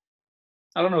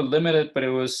 I don't know, limited, but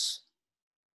it was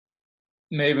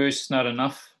maybe it's not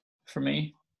enough for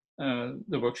me,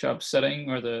 the workshop setting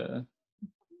or that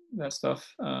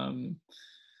stuff.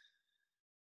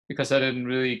 Because I didn't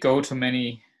really go to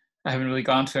many. I haven't really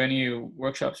gone to any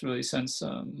workshops really since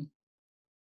that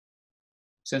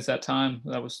time.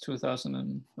 That was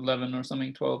 2011 or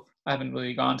something, 12. I haven't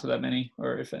really gone to that many,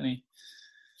 or if any.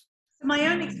 So my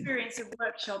own experience of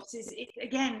workshops is,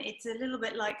 it's a little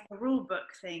bit like the rule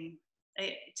book thing,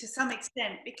 to some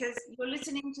extent, because you're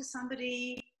listening to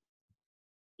somebody.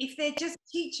 If they're just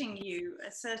teaching you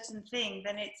a certain thing,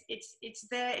 then it's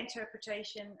their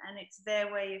interpretation and it's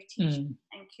their way of teaching.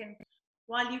 And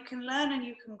while you can learn and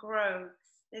you can grow,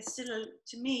 there's still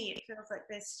to me it feels like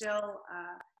there's still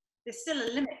a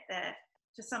limit there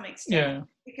to some extent,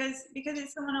 because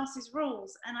it's someone else's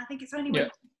rules. And I think it's only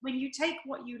when you take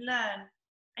what you learn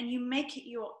and you make it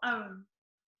your own,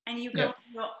 and you go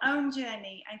on your own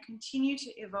journey and continue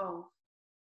to evolve,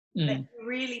 that you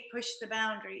really push the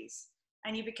boundaries.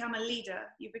 And you become a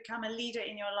leader. You become a leader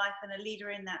in your life and a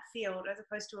leader in that field, as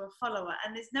opposed to a follower.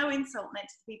 And there's no insult meant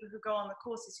to the people who go on the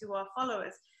courses who are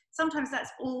followers. Sometimes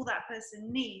that's all that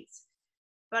person needs.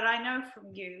 But I know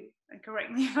from you, and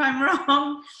correct me if I'm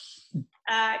wrong,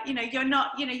 you're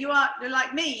not, you're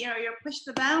like me, you're a push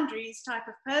the boundaries type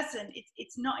of person.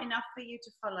 It's not enough for you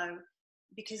to follow,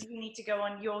 because you need to go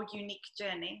on your unique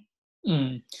journey.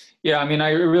 Yeah, I mean,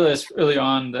 I realized early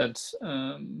on that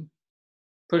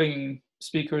putting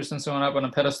speakers and so on up on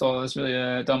a pedestal is really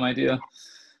a dumb idea,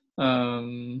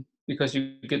 because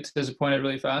you get disappointed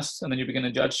really fast, and then you begin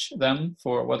to judge them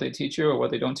for what they teach you or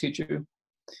what they don't teach you.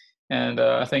 And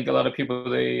I think a lot of people,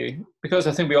 because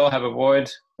I think we all have a void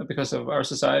because of our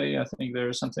society. I think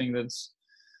there's something it's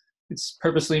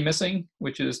purposely missing,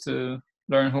 which is to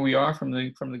learn who we are from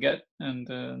the get, and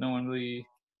no one really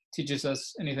teaches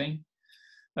us anything.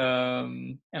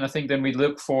 And I think then we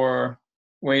look for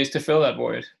ways to fill that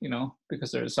void,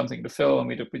 because there's something to fill, and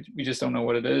we just don't know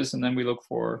what it is, and then we look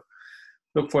for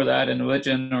that in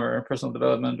religion or personal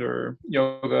development or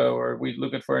yoga, or we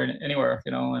look it for anywhere,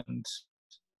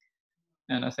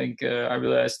 and I think I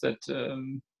realized that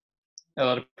a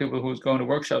lot of people who's going to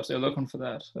workshops, they're looking for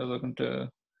that. They're looking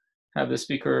to have the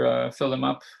speaker fill them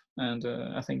up, and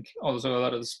I think also a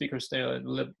lot of the speakers, they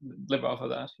live off of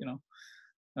that,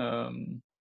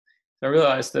 I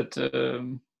realized that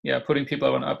putting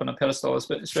people up on a pedestal,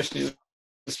 especially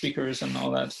the speakers and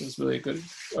all that, is really good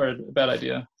or a bad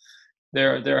idea.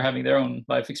 They're having their own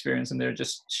life experience, and they're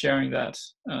just sharing that,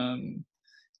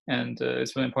 and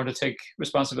it's really important to take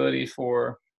responsibility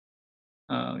for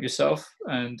yourself,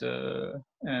 and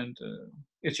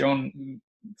it's your own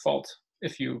fault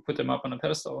if you put them up on a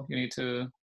pedestal. You need to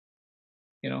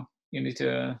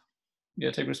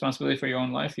take responsibility for your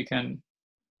own life.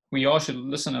 We all should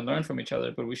listen and learn from each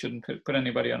other, but we shouldn't put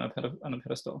anybody on a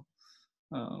pedestal.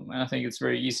 And I think it's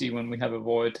very easy when we have a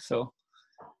void to fill.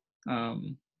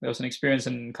 There was an experience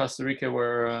in Costa Rica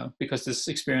where, because this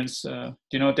experience, do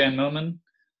you know Dan Millman?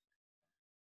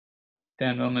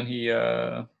 Dan Millman, he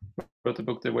wrote the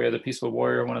book The Way of the Peaceful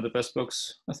Warrior, one of the best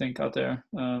books, I think, out there.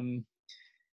 And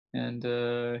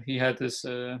he had this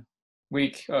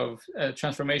week of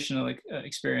transformational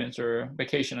experience or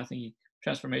vacation, I think,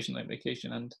 transformational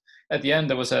vacation. And at the end,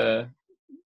 there was a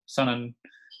son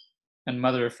and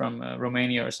mother from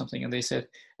Romania or something, and they said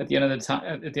at the end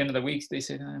of the week, they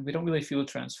said, we don't really feel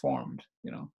transformed,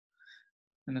 and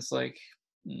it's like,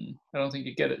 I don't think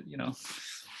you get it,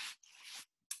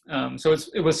 so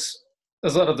there's a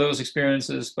lot of those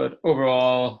experiences, but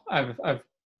overall I've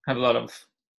had a lot of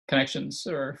connections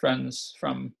or friends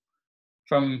from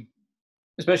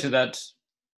especially that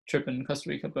trip in Costa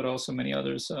Rica, but also many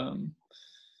others, and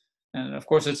of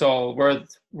course it's all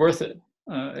worth it.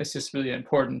 It's just really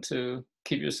important to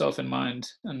keep yourself in mind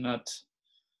and not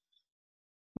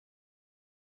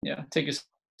take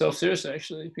yourself seriously,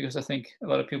 actually, because I think a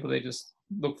lot of people, they just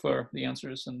look for the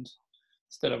answers and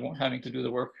instead of having to do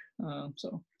the work. And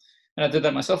I did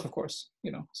that myself, of course,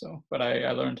 but I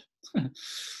learned.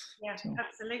 Yeah, so.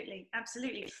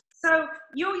 Absolutely. So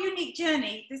your unique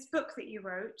journey, this book that you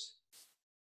wrote,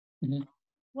 mm-hmm.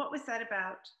 What was that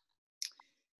about?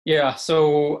 Yeah,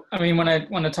 so I mean, when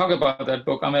I talk about that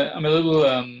book, I'm a little.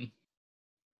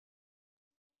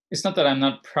 It's not that I'm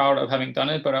not proud of having done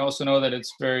it, but I also know that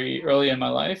it's very early in my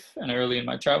life and early in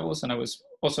my travels, and I was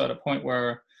also at a point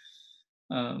where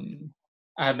I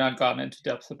had not gotten into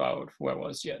depth about who I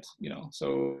was yet.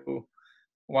 So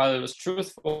while it was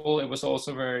truthful, it was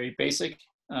also very basic.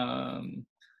 So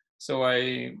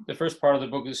the first part of the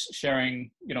book is sharing,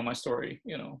 my story,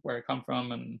 where I come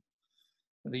from and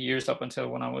the years up until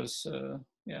when I was,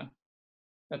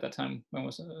 at that time, when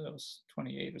was I was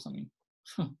 28 or something,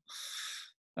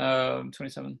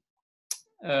 27.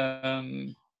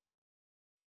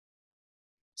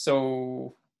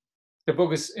 So the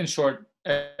book is, in short,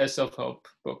 a self-help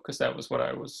book, because that was what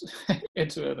I was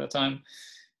into at that time,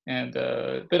 and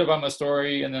a bit about my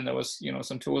story, and then there was,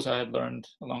 some tools I had learned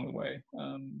along the way.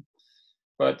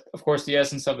 But of course, the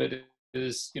essence of it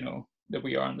is, that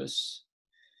we are on this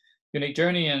unique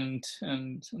journey and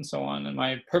so on. And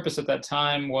my purpose at that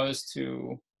time was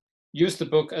to use the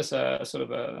book as a sort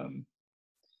of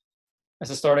as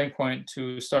a starting point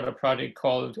to start a project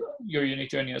called Your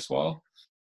Unique Journey as well.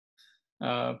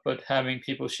 But having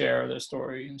people share their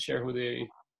story and share who they,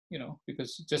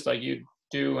 because just like you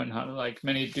do and how, like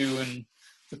many do in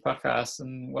the podcast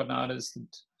and whatnot, is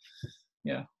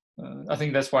that, I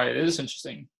think that's why it is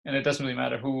interesting. And it doesn't really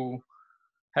matter who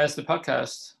has the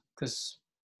podcast, because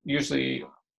usually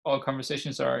all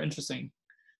conversations are interesting,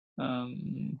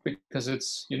 because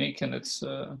it's unique and it's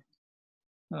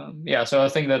so I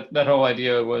think that whole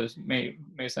idea made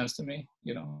sense to me,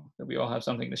 that we all have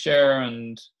something to share,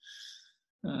 and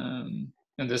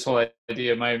this whole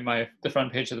idea, the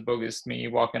front page of the book is me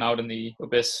walking out in the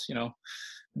abyss, in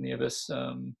the abyss,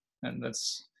 and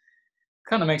that's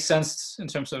kind of makes sense in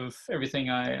terms of everything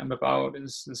I am about.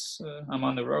 Is this I'm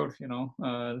on the road, you know,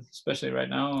 especially right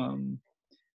now,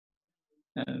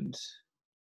 and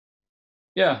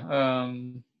yeah,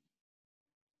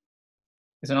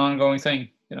 it's an ongoing thing,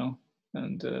 you know,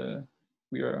 and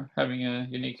we are having a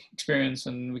unique experience,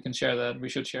 and we can share that. We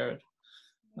should share it.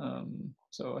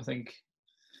 So I think,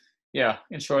 yeah,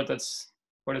 in short, that's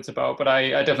what it's about. But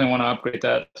I definitely want to upgrade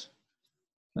that.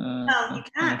 Well, you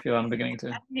And I can. feel I'm beginning to.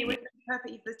 I mean, it would be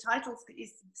perfect if the title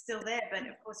is still there, but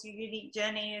of course, your unique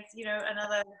journey is, you know,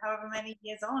 another however many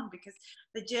years on, because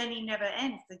the journey never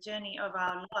ends. The journey of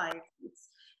our life.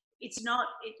 It's not.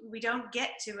 We don't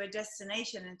get to a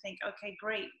destination and think, okay,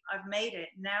 great, I've made it.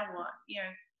 Now what? You know,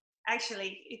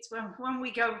 actually, it's when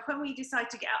we decide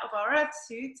to get out of our earth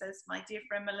suits, as my dear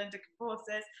friend Melinda Kapoor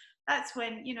says. That's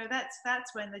when, you know,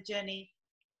 that's when the journey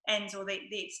ends, or the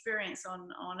experience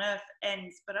on earth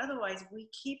ends. But otherwise we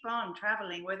keep on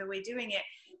traveling, whether we're doing it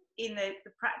in the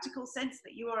practical sense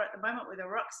that you are at the moment with a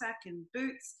rucksack and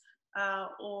boots,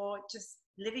 or just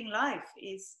living life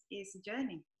is a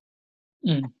journey.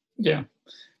 Yeah,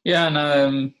 yeah,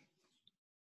 and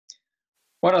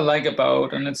what I like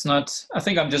about, and it's not, I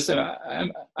think I'm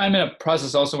in a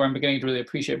process also where I'm beginning to really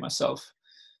appreciate myself,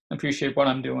 appreciate what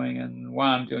I'm doing and why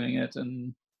I'm doing it,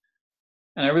 and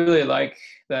I really like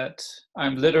that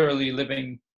I'm literally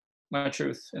living my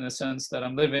truth, in the sense that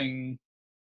I'm living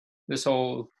this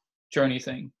whole journey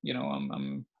thing. You know,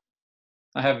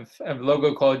 I have a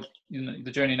logo called, you know,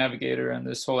 the Journey Navigator, and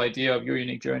this whole idea of your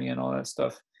unique journey and all that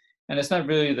stuff. And it's not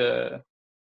really the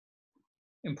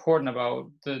important about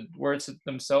the words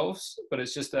themselves, but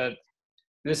it's just that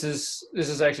this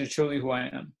is actually truly who I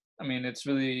am. I mean, it's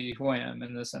really who I am,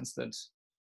 in the sense that,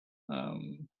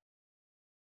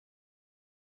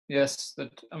 yes,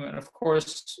 that, I mean, of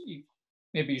course,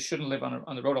 maybe you shouldn't live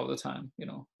on the road all the time, you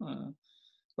know,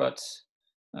 but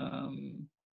um,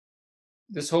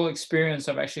 this whole experience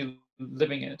of actually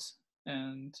living it,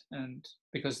 and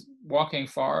because walking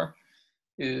far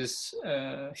is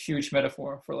a huge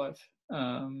metaphor for life.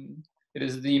 It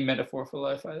is the metaphor for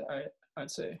life,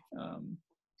 I'd say,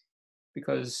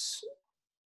 because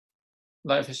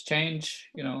life has changed,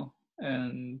 you know,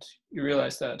 and you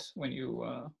realize that when you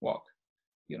walk.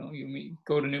 You know, you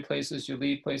go to new places, you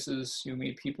leave places, you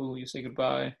meet people, you say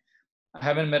goodbye. I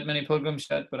haven't met many pilgrims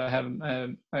yet, but I have.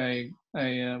 I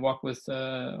walked with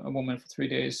a woman for 3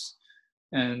 days,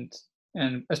 and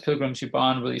as pilgrims, you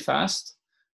bond really fast.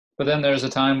 But then there's a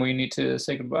time where you need to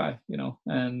say goodbye, you know,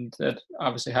 and that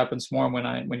obviously happens more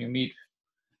when you meet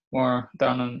more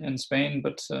down in Spain.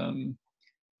 But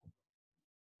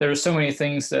there are so many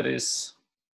things that is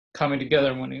coming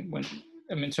together when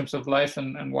I mean, in terms of life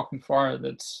and walking far.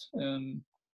 That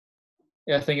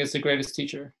yeah, I think it's the greatest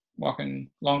teacher.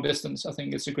 Walking long distance, I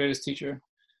think it's the greatest teacher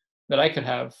that I could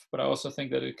have. But I also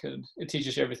think that it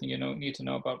teaches you everything you need to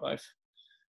know about life,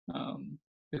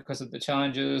 because of the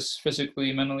challenges,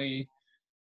 physically, mentally.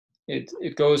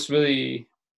 It goes really.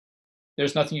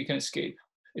 There's nothing you can escape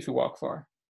if you walk far.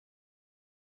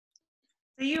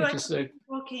 So you are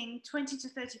walking 20 to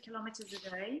 30 kilometers a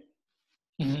day.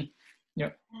 Mm-hmm.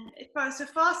 Yep. So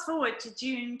fast forward to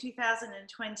June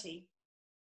 2020.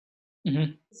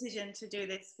 Mm-hmm. Decision to do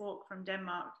this walk from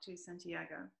Denmark to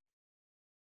Santiago.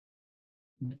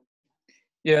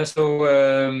 Yeah, so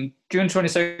June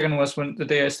 22nd was when the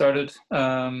day I started,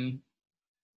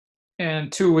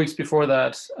 and 2 weeks before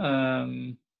that,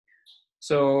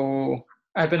 so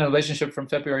I've been in a relationship from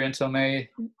February until May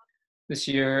this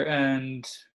year, and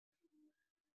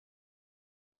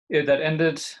that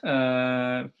ended.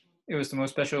 It was the most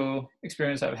special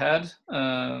experience I've had,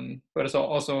 but it's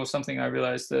also something I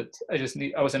realized that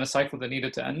I was in a cycle that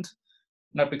needed to end.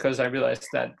 Not because I realized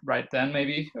that right then,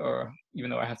 maybe, or even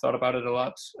though I had thought about it a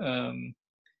lot,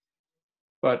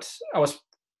 but I was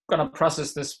gonna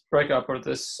process this breakup, or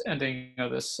this ending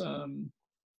of this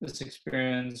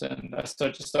experience, and I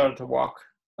started to walk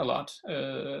a lot,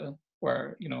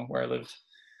 where I lived,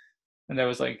 and there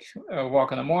was like a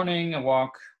walk in the morning, a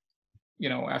walk,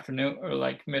 afternoon, or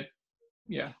like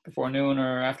before noon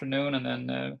or afternoon, and then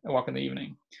a walk in the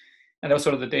evening, and that was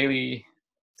sort of the daily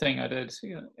thing I did,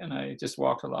 and I just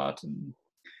walked a lot. And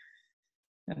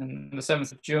the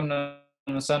 7th of June, on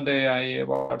a Sunday, I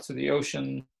walked out to the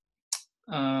ocean,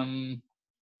 and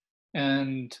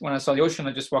when I saw the ocean,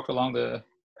 I just walked along the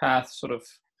path, sort of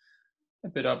a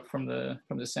bit up from the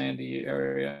sandy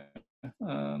area,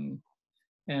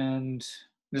 and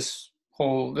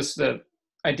the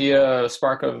idea,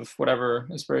 spark of whatever,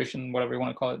 inspiration, whatever you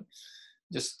want to call it,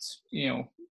 just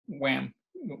wham,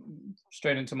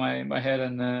 straight into my head,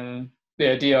 and the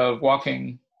idea of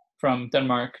walking from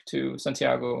Denmark to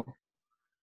Santiago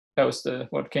that was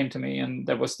what came to me, and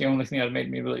that was the only thing that made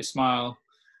me really smile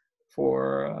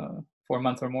for a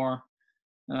month or more.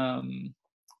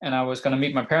 And I was going to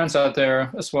meet my parents out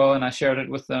there as well, and I shared it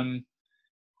with them,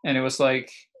 and it was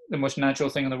like the most natural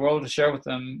thing in the world to share with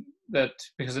them, that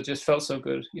because it just felt so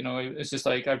good. It's just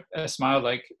like I smiled,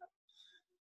 like,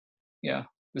 yeah,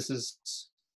 this is,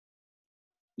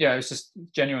 yeah, it was just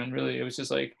genuine, really. It was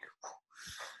just like,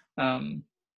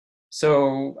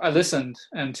 so I listened,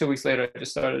 and 2 weeks later I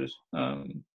just started.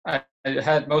 I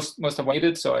had most of what I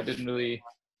needed, so I didn't really,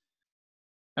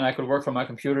 and I could work from my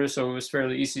computer, so it was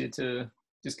fairly easy to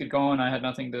just get going. I had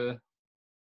nothing to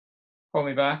hold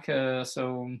me back,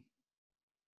 so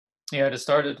yeah, I just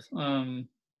started. And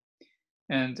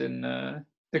in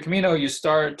the Camino, you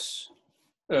start.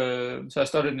 So I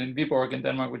started in Viborg in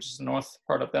Denmark, which is the north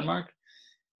part of Denmark,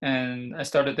 and I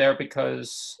started there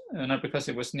because not because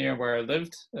it was near where I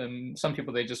lived. Some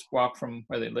people, they just walk from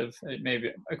where they live.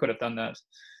 Maybe I could have done that,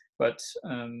 but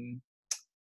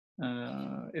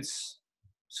it's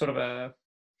sort of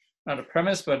not a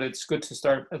premise, but it's good to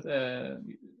start at a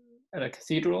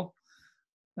cathedral,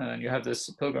 and you have this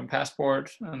pilgrim passport,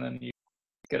 and then you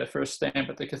get a first stamp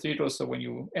at the cathedral, so when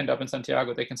you end up in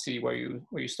Santiago, they can see where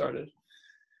you started.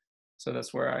 So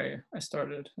that's where I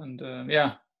started, and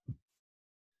yeah,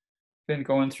 been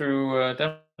going through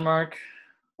Denmark,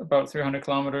 about 300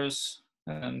 kilometers,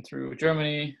 and through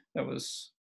Germany. That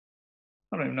was,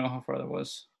 I don't even know how far that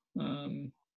was,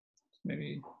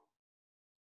 maybe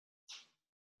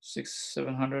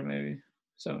 600-700, maybe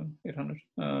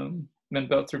 700-800. Then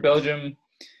through Belgium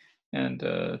and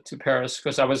to Paris,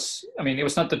 because I was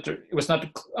not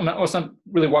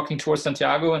really walking towards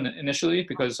Santiago initially,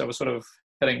 because I was sort of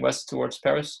heading west towards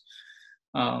Paris.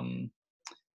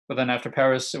 But then after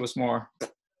Paris, it was more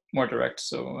direct.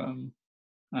 So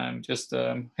I'm just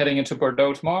heading into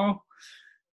Bordeaux tomorrow.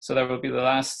 So that will be the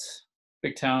last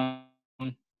big town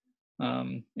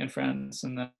in France,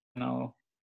 and then I'll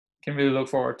can really look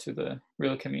forward to the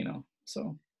real Camino.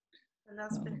 So.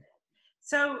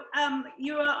 So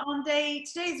you are on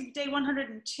today's day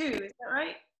 102, is that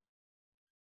right?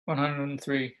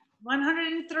 103.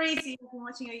 103, so you've been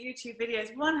watching your YouTube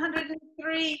videos.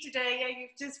 103 today, yeah,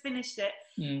 you've just finished it.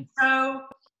 So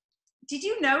did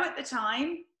you know at the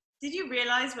time, did you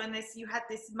realize when you had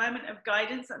this moment of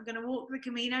guidance, I'm going to walk the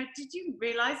Camino, did you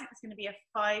realize it was going to be a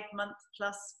 5-month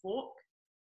plus walk?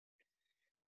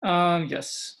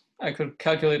 Yes, I could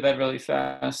calculate that really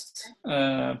fast,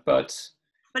 but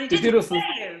it didn't scare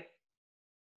you.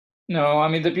 No, I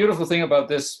mean, the beautiful thing about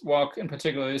this walk in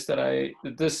particular is that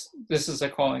this is a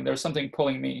calling. There's something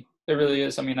pulling me. There really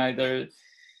is. I mean, I don't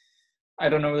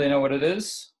really know what it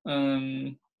is.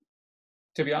 To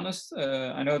be honest,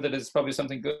 I know that it's probably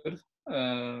something good,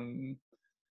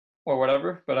 or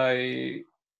whatever. But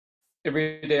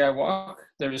every day I walk,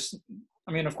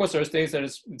 of course, there's days that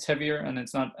it's heavier and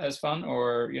it's not as fun,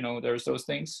 or there's those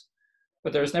things.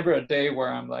 But there's never a day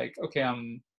where I'm like, okay,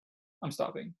 I'm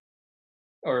stopping.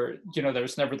 Or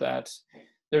there's never that.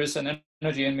 There is an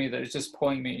energy in me that is just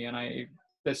pulling me, and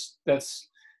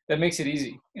that makes it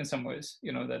easy in some ways.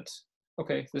 That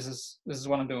okay, this is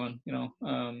what I'm doing.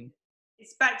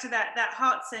 It's back to that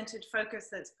heart-centered focus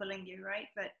that's pulling you, right?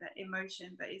 That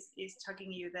emotion that is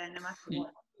tugging you there, no matter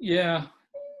what. Yeah,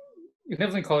 you can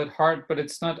definitely call it heart, but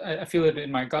it's not. I feel it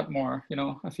in my gut more.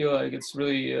 I feel like it's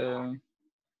really.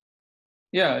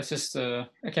 Yeah, it's just I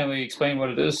can't really explain what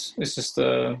it is. It's just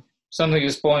something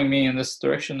is pulling me in this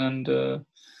direction, and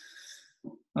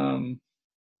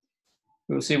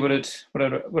we'll see what it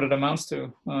amounts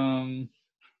to.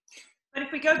 But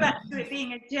if we go back to it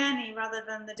being a journey rather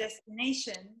than the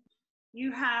destination,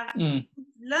 you have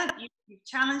learned, you've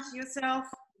challenged yourself.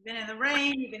 You've been in the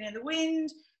rain, you've been in the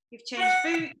wind, you've changed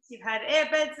boots, you've had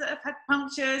airbeds that have had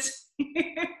punctures,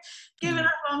 given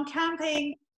up on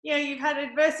camping. You've had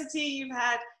adversity, you've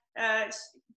had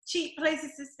cheap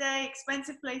places to stay,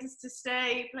 expensive places to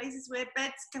stay, places where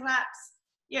beds collapse.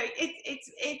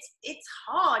 It's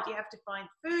hard. You have to find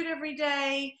food every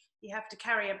day. You have to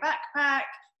carry a backpack.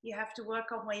 You have to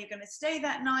work on where you're going to stay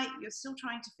that night. You're still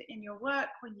trying to fit in your work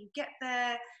when you get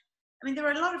there. I mean, there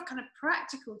are a lot of kind of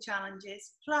practical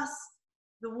challenges, plus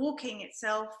the walking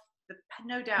itself, the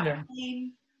no doubt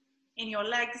pain in your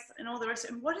legs and all the rest.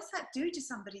 And what does that do to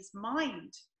somebody's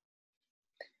mind?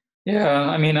 Yeah,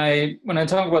 I mean, when I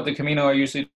talk about the Camino, I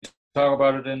usually talk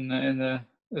about it in the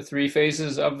 3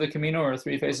 phases of the Camino, or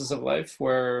 3 phases of life,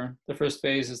 where the first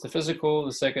phase is the physical,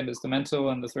 the second is the mental,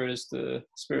 and the third is the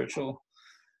spiritual,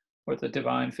 or the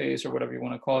divine phase, or whatever you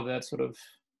want to call it, that sort of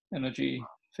energy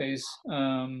phase.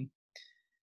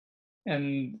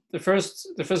 And the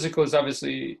physical is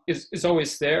obviously is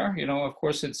always there. You know, of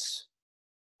course, it's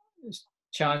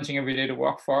challenging every day to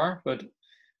walk far, but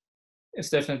it's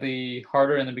definitely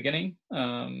harder in the beginning.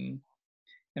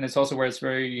 And it's also where it's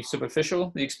very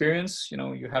superficial, the experience. You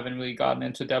know, you haven't really gotten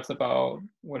into depth about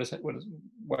why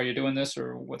you're doing this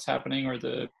or what's happening or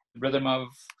the rhythm of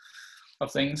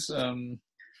things.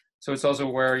 So it's also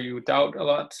where you doubt a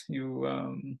lot.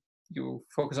 You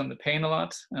focus on the pain a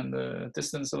lot and the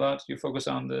distance a lot. You focus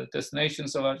on the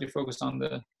destinations a lot. You focus on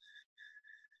the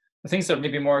things that are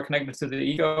maybe more connected to the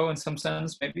ego in some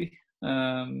sense, maybe,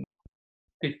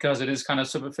 because it is kind of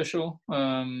superficial.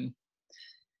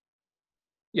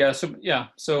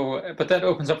 So but that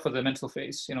opens up for the mental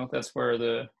phase. You know, that's where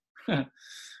the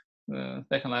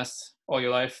that can last all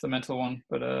your life, the mental one.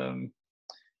 But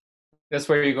that's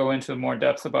where you go into more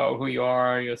depth about who you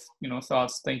are, your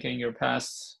thoughts, thinking, your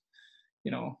past,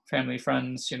 family,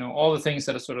 friends, all the things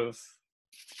that are sort of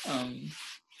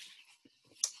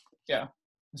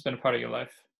it's been a part of your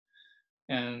life.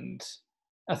 And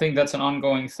I think that's an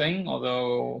ongoing thing,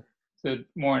 although the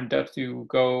more in depth you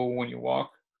go when you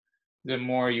walk, the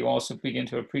more you also begin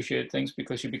to appreciate things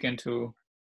because you begin to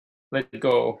let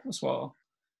go as well.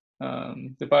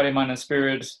 The body, mind, and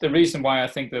spirit, the reason why I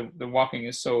think the walking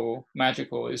is so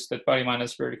magical is that body, mind, and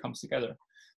spirit comes together,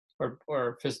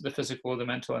 or the physical, the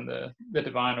mental, and the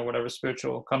divine, or whatever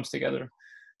spiritual comes together.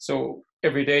 So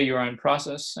every day you are in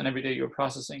process, and every day you're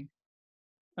processing.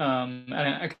 And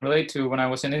I can relate to when I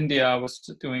was in India, I was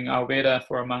doing Ayurveda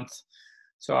for a month.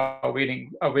 So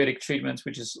Ayurvedic treatments,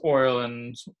 which is oil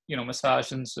and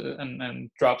massage and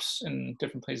drops in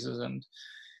different places. And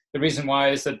the reason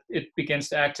why is that it begins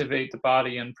to activate the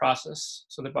body and process.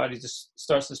 So the body just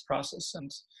starts this process.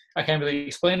 And I can't really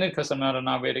explain it because I'm not an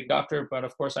Ayurvedic doctor, but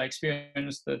of course I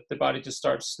experienced that the body just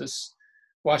starts this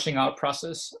washing out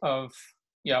process of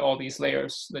all these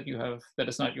layers that you have that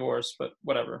is not yours, but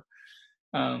whatever.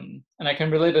 And I can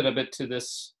relate it a bit to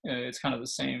this. It's kind of the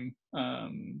same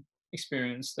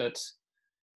experience that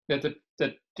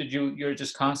you're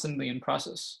just constantly in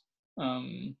process,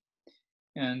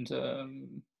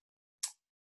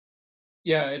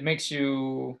 it makes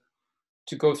you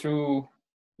to go through.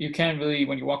 You can't really,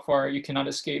 when you walk far, you cannot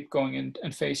escape going in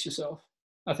and face yourself.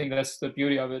 I think that's the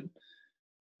beauty of it.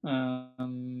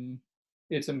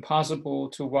 It's impossible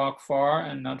to walk far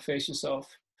and not face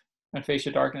yourself, and face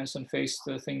your darkness, and face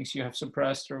the things you have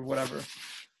suppressed or whatever.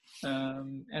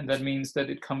 And that means that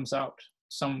it comes out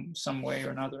some way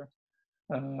or another.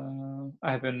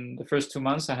 I have been, the first 2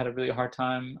 months, I had a really hard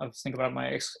time. I was thinking about my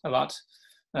ex a lot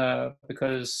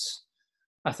because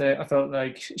I felt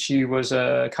like she was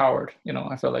a coward.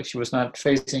 I felt like she was not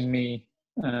facing me,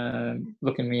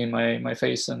 looking me in my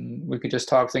face, and we could just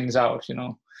talk things out.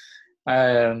 So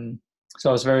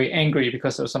I was very angry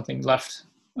because there was something left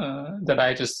that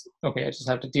I just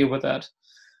have to deal with that.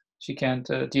 She can't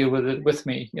deal with it with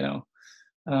me,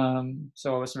 so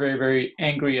I was very, very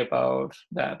angry about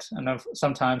that. And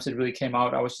sometimes it really came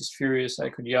out. I was just furious. I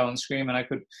could yell and scream, and I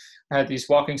had these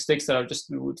walking sticks that I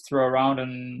just would throw around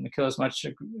and kill as much,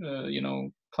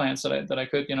 plants that I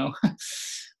could,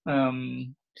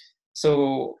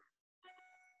 so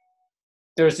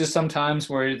there's just some times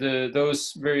where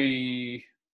those very,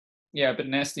 a bit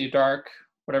nasty, dark,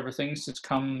 whatever things just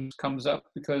comes up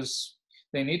because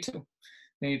they need to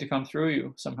come through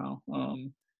you somehow.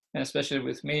 And especially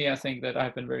with me, I think that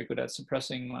I've been very good at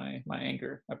suppressing my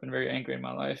anger. I've been very angry in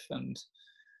my life, and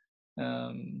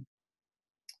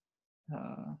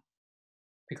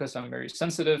because I'm very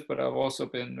sensitive, but I've also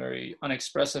been very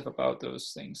unexpressive about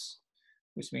those things,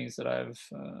 which means that I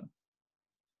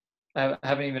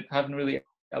haven't really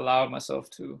allowed myself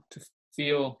to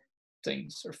feel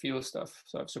things or feel stuff.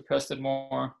 So I've suppressed it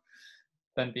more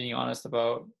than being honest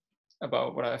about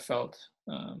what I felt.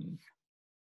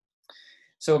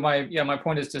 So my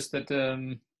point is just that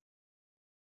the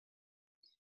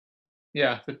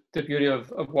beauty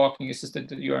of walking is just that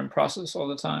you are in process all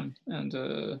the time, and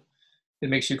it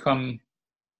makes you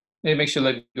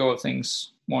let go of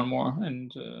things more and more,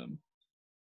 and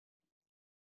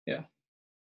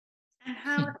And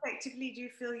how effectively do you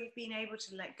feel you've been able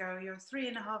to let go? You're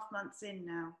 3.5 months in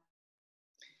now.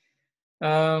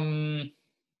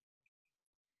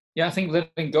 I think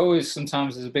letting go is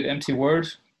sometimes a bit empty word.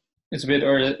 It's a bit,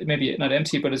 or maybe not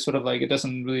empty, but it's sort of like it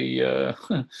doesn't really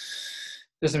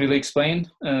explain.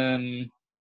 And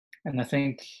I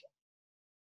think,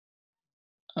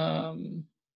 and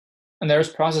there's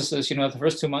processes. The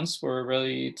first 2 months were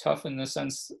really tough in the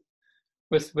sense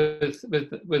with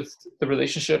the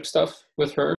relationship stuff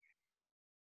with her.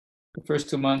 The first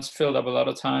 2 months filled up a lot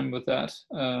of time with that,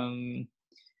 and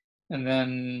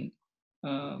then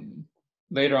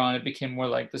later on, it became more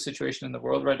like the situation in the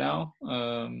world right now,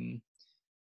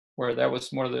 where that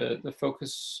was more the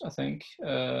focus, I think.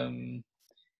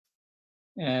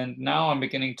 And now I'm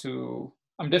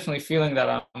definitely feeling that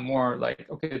I'm more like,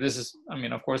 okay, I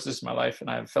mean, of course, this is my life, and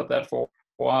I've felt that for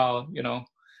a while,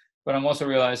 but I'm also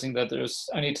realizing that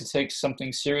I need to take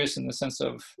something serious in the sense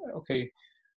of, okay,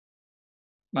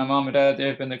 my mom and dad,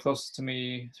 they've been the closest to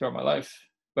me throughout my life,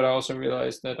 but I also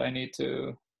realized that I need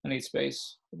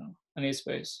space, I need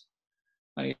space.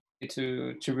 I need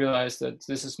to realize that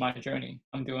this is my journey.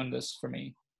 I'm doing this for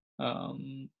me.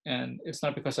 And it's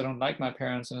not because I don't like my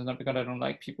parents, and it's not because I don't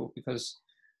like people, but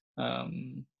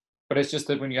it's just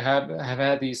that when you have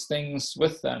had these things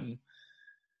with them,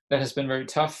 that has been very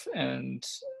tough, and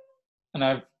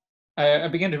I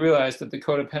begin to realize that the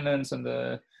codependence and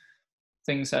the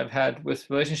things I've had with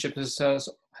relationships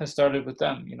has started with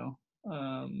them,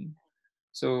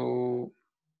 so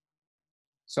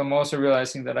I'm also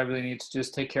realizing that I really need to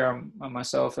just take care of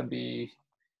myself and be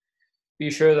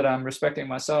sure that I'm respecting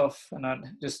myself, and not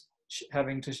just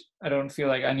I don't feel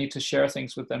like I need to share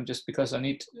things with them just because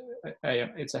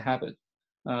it's a habit.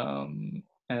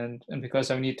 And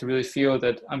because I need to really feel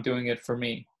that I'm doing it for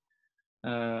me,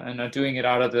 and not doing it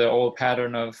out of the old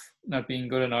pattern of not being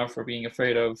good enough or being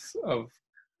afraid of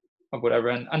whatever.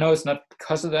 And I know it's not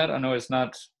because of that. I know it's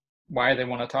not why they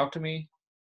want to talk to me,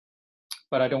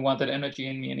 but I don't want that energy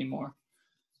in me anymore.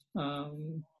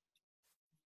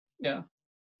 Yeah.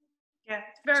 Yeah,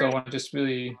 it's very. So I want to just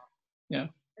really, yeah.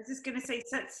 I was just going to say,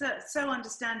 so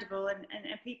understandable, and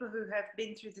people who have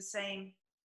been through the same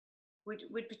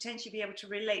would potentially be able to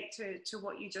relate to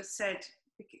what you just said.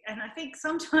 And I think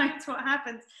sometimes what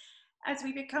happens as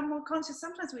we become more conscious,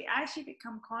 sometimes we actually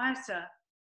become quieter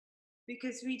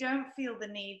because we don't feel the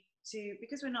need to,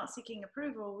 because we're not seeking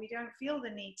approval, we don't feel the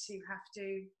need to have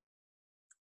to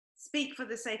speak for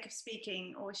the sake of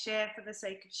speaking or share for the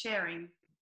sake of sharing.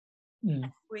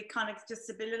 We kind of just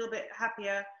a little bit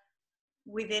happier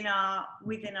within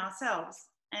ourselves,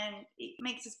 and it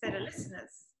makes us better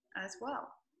listeners as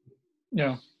well.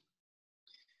 Yeah.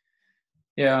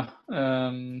 I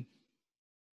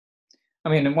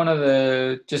mean,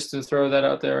 just to throw that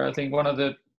out there, I think one of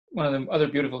the other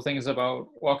beautiful things about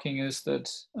walking is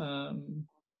that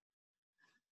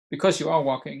because you are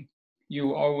walking,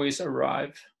 you always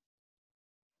arrive.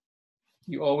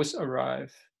 You always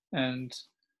arrive. And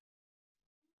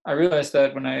I realized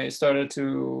that when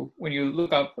you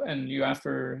look up and you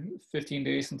after 15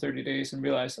 days and 30 days and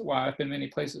realize, wow, I've been many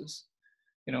places,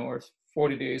 or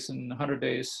 40 days and 100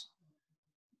 days.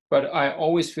 But I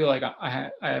always feel like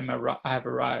I have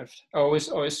arrived. I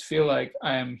always feel like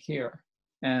I am here.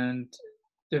 And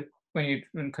when you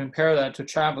compare that to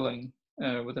traveling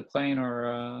with a plane or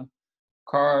a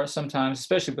car, sometimes,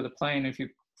 especially with a plane, if you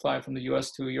fly from the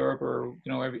U.S. to Europe or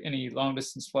any long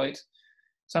distance flight,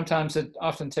 sometimes it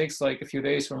often takes like a few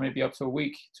days or maybe up to a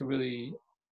week to really,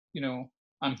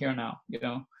 I'm here now,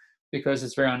 because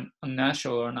it's very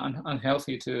unnatural or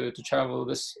unhealthy to travel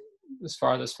this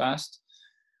far, this fast.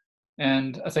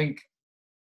 And I think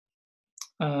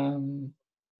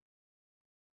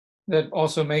that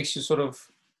also makes you sort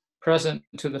of present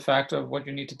to the fact of what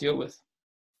you need to deal with.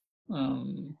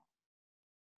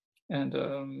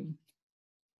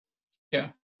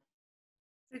 Yeah.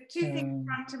 So two things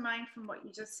come to mind from what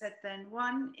you just said then.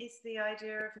 One is the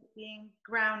idea of it being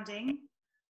grounding.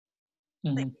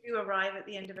 That you arrive at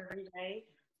the end of every day.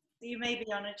 So you may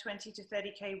be on a 20 to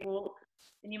 30K walk,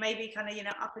 and you may be kind of,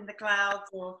 up in the clouds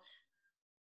or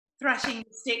thrashing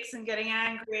sticks and getting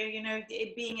angry,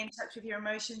 being in touch with your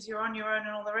emotions, you're on your own and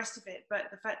all the rest of it. But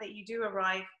the fact that you do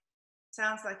arrive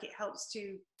sounds like it helps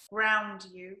to ground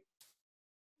you.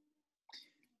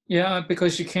 Yeah,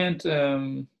 because you can't,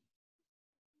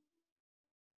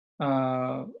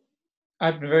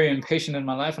 I've been very impatient in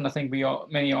my life, and I think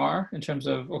many are, in terms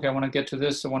of, okay, I want to get to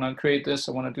this, I want to create this,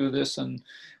 I want to do this, and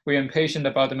we're impatient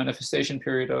about the manifestation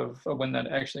period of when that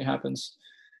actually happens.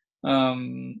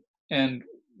 And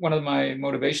one of my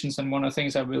motivations and one of the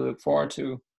things I really look forward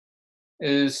to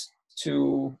is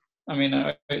to,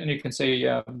 and you can say,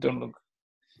 yeah, don't look,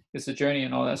 it's a journey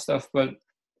and all that stuff, but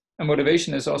a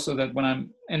motivation is also that when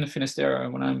I'm in the Finisterre,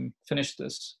 when I'm finished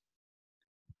this,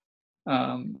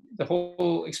 the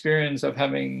whole experience of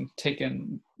having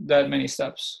taken that many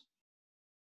steps,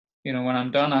 when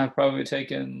I'm done, I've probably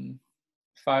taken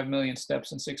 5 million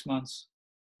steps in 6 months.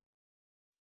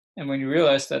 And when you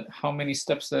realize that how many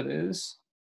steps that is,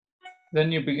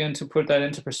 then you begin to put that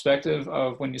into perspective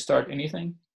of when you start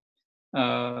anything,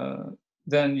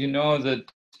 then you know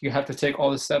that you have to take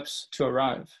all the steps to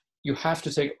arrive. You have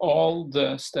to take all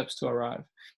the steps to arrive.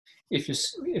 if you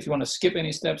want to skip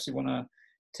any steps, you want to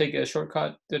take a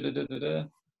shortcut,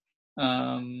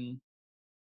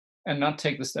 and not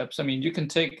take the steps. I mean, you can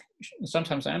take,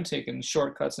 sometimes I'm taking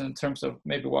shortcuts in terms of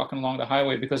maybe walking along the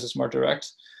highway because it's more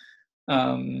direct.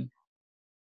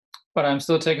 But I'm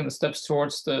still taking the steps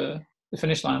towards the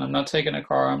finish line. I'm not taking a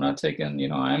car. I'm not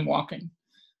taking, I'm walking.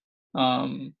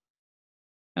 And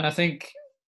I think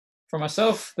for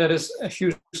myself, that is a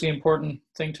hugely important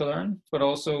thing to learn, but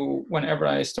also whenever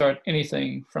I start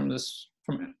anything from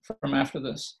after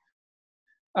this,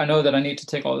 I know that I need to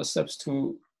take all the steps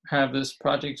to have this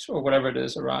project or whatever it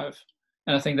is arrive.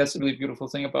 And I think that's a really beautiful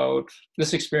thing about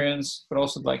this experience, but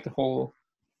also like the whole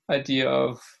idea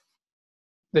of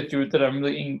that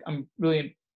I'm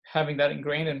really having that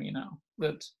ingrained in me now,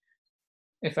 that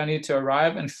if I need to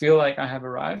arrive and feel like I have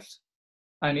arrived,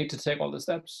 I need to take all the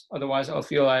steps. Otherwise I'll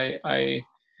feel I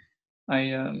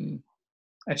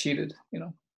cheated,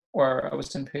 or I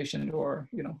was impatient, or.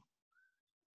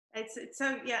 It's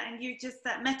so, yeah, and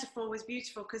that metaphor was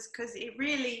beautiful because it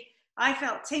really, I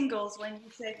felt tingles when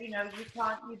you said,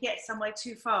 you get somewhere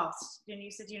too fast. And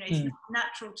you said, it's not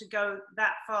natural to go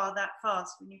that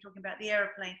fast when you're talking about the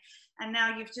aeroplane. And now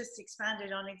you've just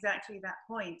expanded on exactly that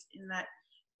point, in that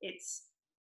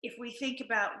if we think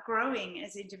about growing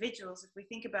as individuals, if we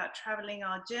think about traveling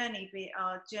our journey, be it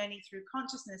our journey through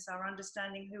consciousness, our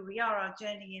understanding who we are, our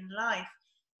journey in life,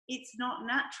 it's not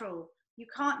natural. You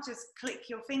can't just click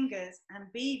your fingers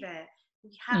and be there.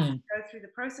 We have to go through the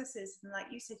processes. And like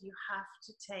you said, you have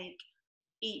to take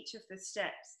each of the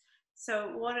steps.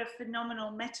 So what a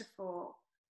phenomenal metaphor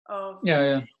of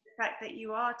the fact that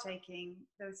you are taking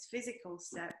those physical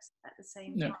steps at the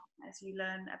same time as you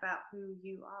learn about who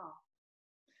you are.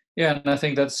 Yeah, and I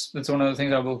think that's one of the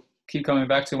things I will keep coming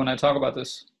back to when I talk about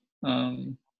this.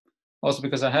 Also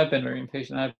because I have been very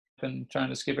impatient. I've been trying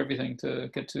to skip everything to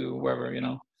get to wherever,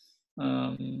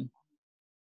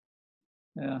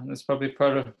 that's probably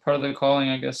part of the calling,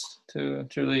 I guess, to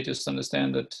really just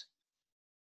understand that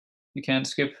you can't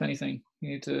skip anything. You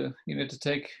need to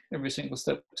take every single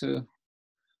step to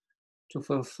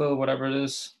fulfill whatever it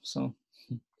is. So.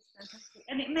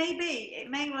 And it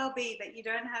may well be that you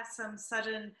don't have some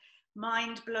sudden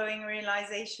mind-blowing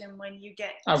realization when you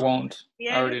get. I won't.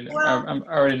 I already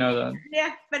know that.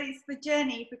 Yeah, but it's the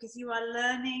journey, because you are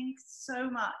learning so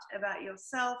much about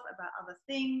yourself, about other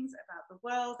things, about the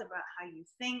world, about how you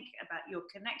think, about your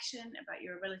connection, about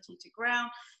your ability to ground.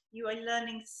 You are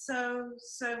learning so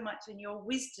much, and your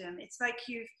wisdom. It's like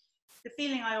the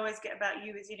feeling I always get about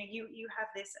you is, you have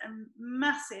this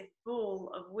massive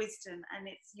ball of wisdom, and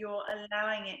you're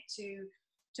allowing it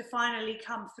to finally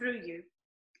come through you,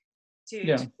 to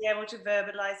be able to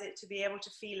verbalize it, to be able to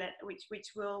feel it,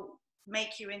 which will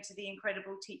make you into the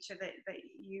incredible teacher that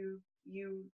you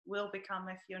will become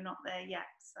if you're not there yet.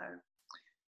 So.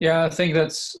 Yeah, I think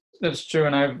that's true,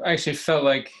 and I've actually felt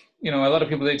like, a lot of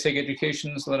people, they take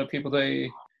educations, a lot of people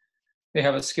they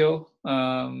have a skill,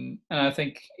 and I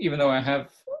think even though I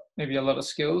have maybe a lot of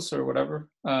skills or whatever,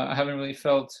 I haven't really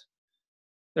felt.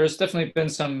 There's definitely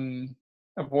been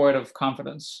a void of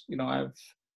confidence.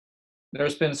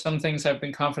 There's been some things I've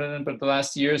been confident in, but the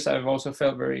last years I've also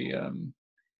felt very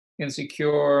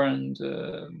insecure and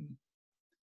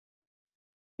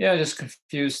just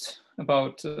confused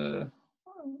about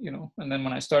And then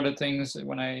when I started things,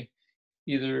 when I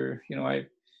I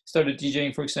started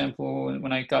DJing, for example,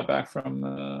 when I got back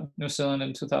from New Zealand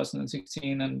in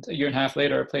 2016, and a year and a half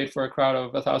later, I played for a crowd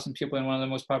of 1,000 people in one of the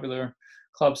most popular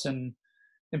clubs in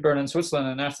Bern, Switzerland.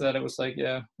 And after that, it was like,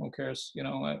 who cares?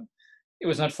 It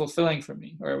was not fulfilling for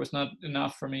me, or it was not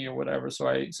enough for me, or whatever.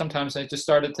 So sometimes I just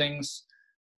started things,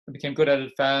 I became good at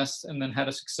it fast, and then had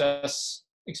a success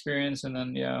experience, and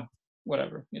then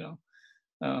whatever.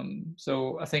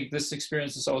 So I think this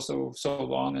experience is also so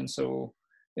long and so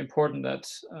important that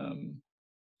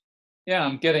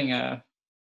I'm getting a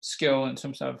skill in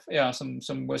terms of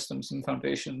some wisdom, some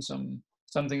foundation,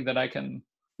 something that I can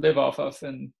live off of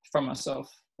and from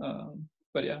myself.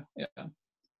 But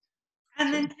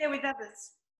and then share with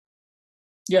others.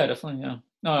 Yeah, definitely. Yeah,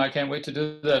 no, I can't wait to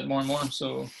do that more and more.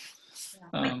 So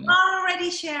we are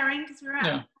already sharing, because we're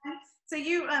out. So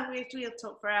we'll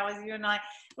talk for hours, you and I.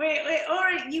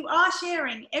 You are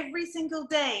sharing every single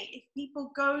day. If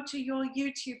people go to your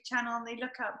YouTube channel and they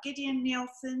look up Gideon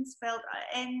Nielsen, spelled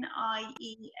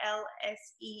Nielsen,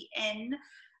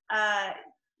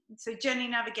 so Journey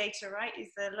Navigator, right,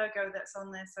 is the logo that's on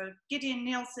there. So Gideon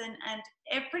Nielsen, and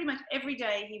pretty much every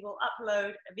day he will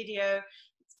upload a video,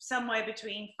 somewhere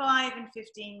between 5 and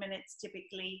 15 minutes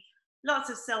typically. Lots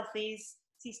of selfies.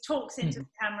 He talks into the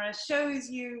camera, shows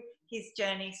you his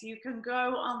journey, so you can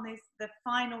go on the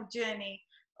final journey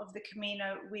of the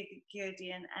Camino with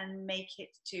Gideon and make it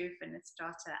to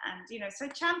Finisterre. And, you know, so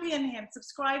champion him,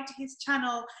 subscribe to his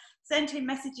channel, send him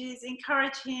messages,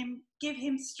 encourage him, give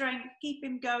him strength, keep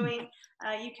him going.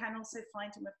 You can also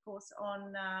find him, of course,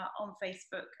 on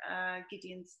Facebook,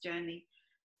 Gideon's Journey.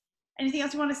 Anything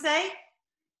else you want to say?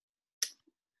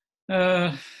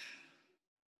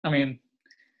 I mean,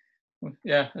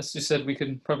 yeah, as you said, we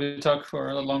could probably talk for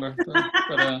a lot longer.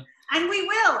 But and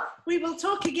we will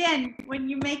talk again when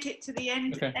you make it to the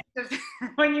end. Okay.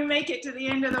 When you make it to the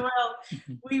end of the world,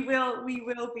 we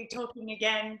will be talking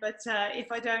again. But if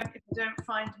I don't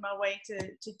find my way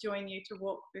to join you to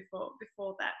walk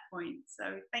before that point,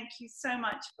 so thank you so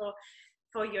much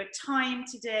for your time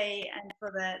today and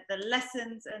for the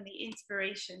lessons and the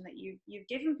inspiration that you've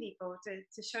given people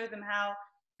to show them how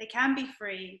they can be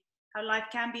free, how life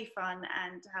can be fun,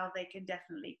 and how they can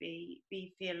definitely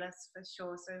be fearless, for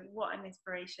sure. So what an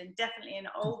inspiration. Definitely an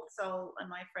old soul, and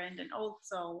my friend, an old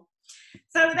soul.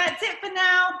 So that's it for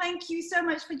now. Thank you so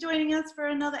much for joining us for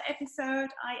another episode.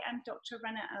 I am Dr.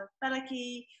 Rana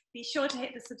Al-Falaki. Be sure to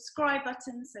hit the subscribe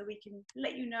button so we can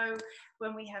let you know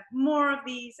when we have more of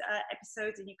these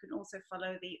episodes, and you can also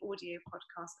follow the audio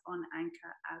podcast on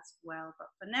Anchor as well. But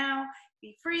for now,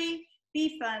 be free,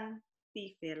 be fun,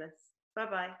 be fearless.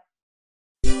 Bye-bye.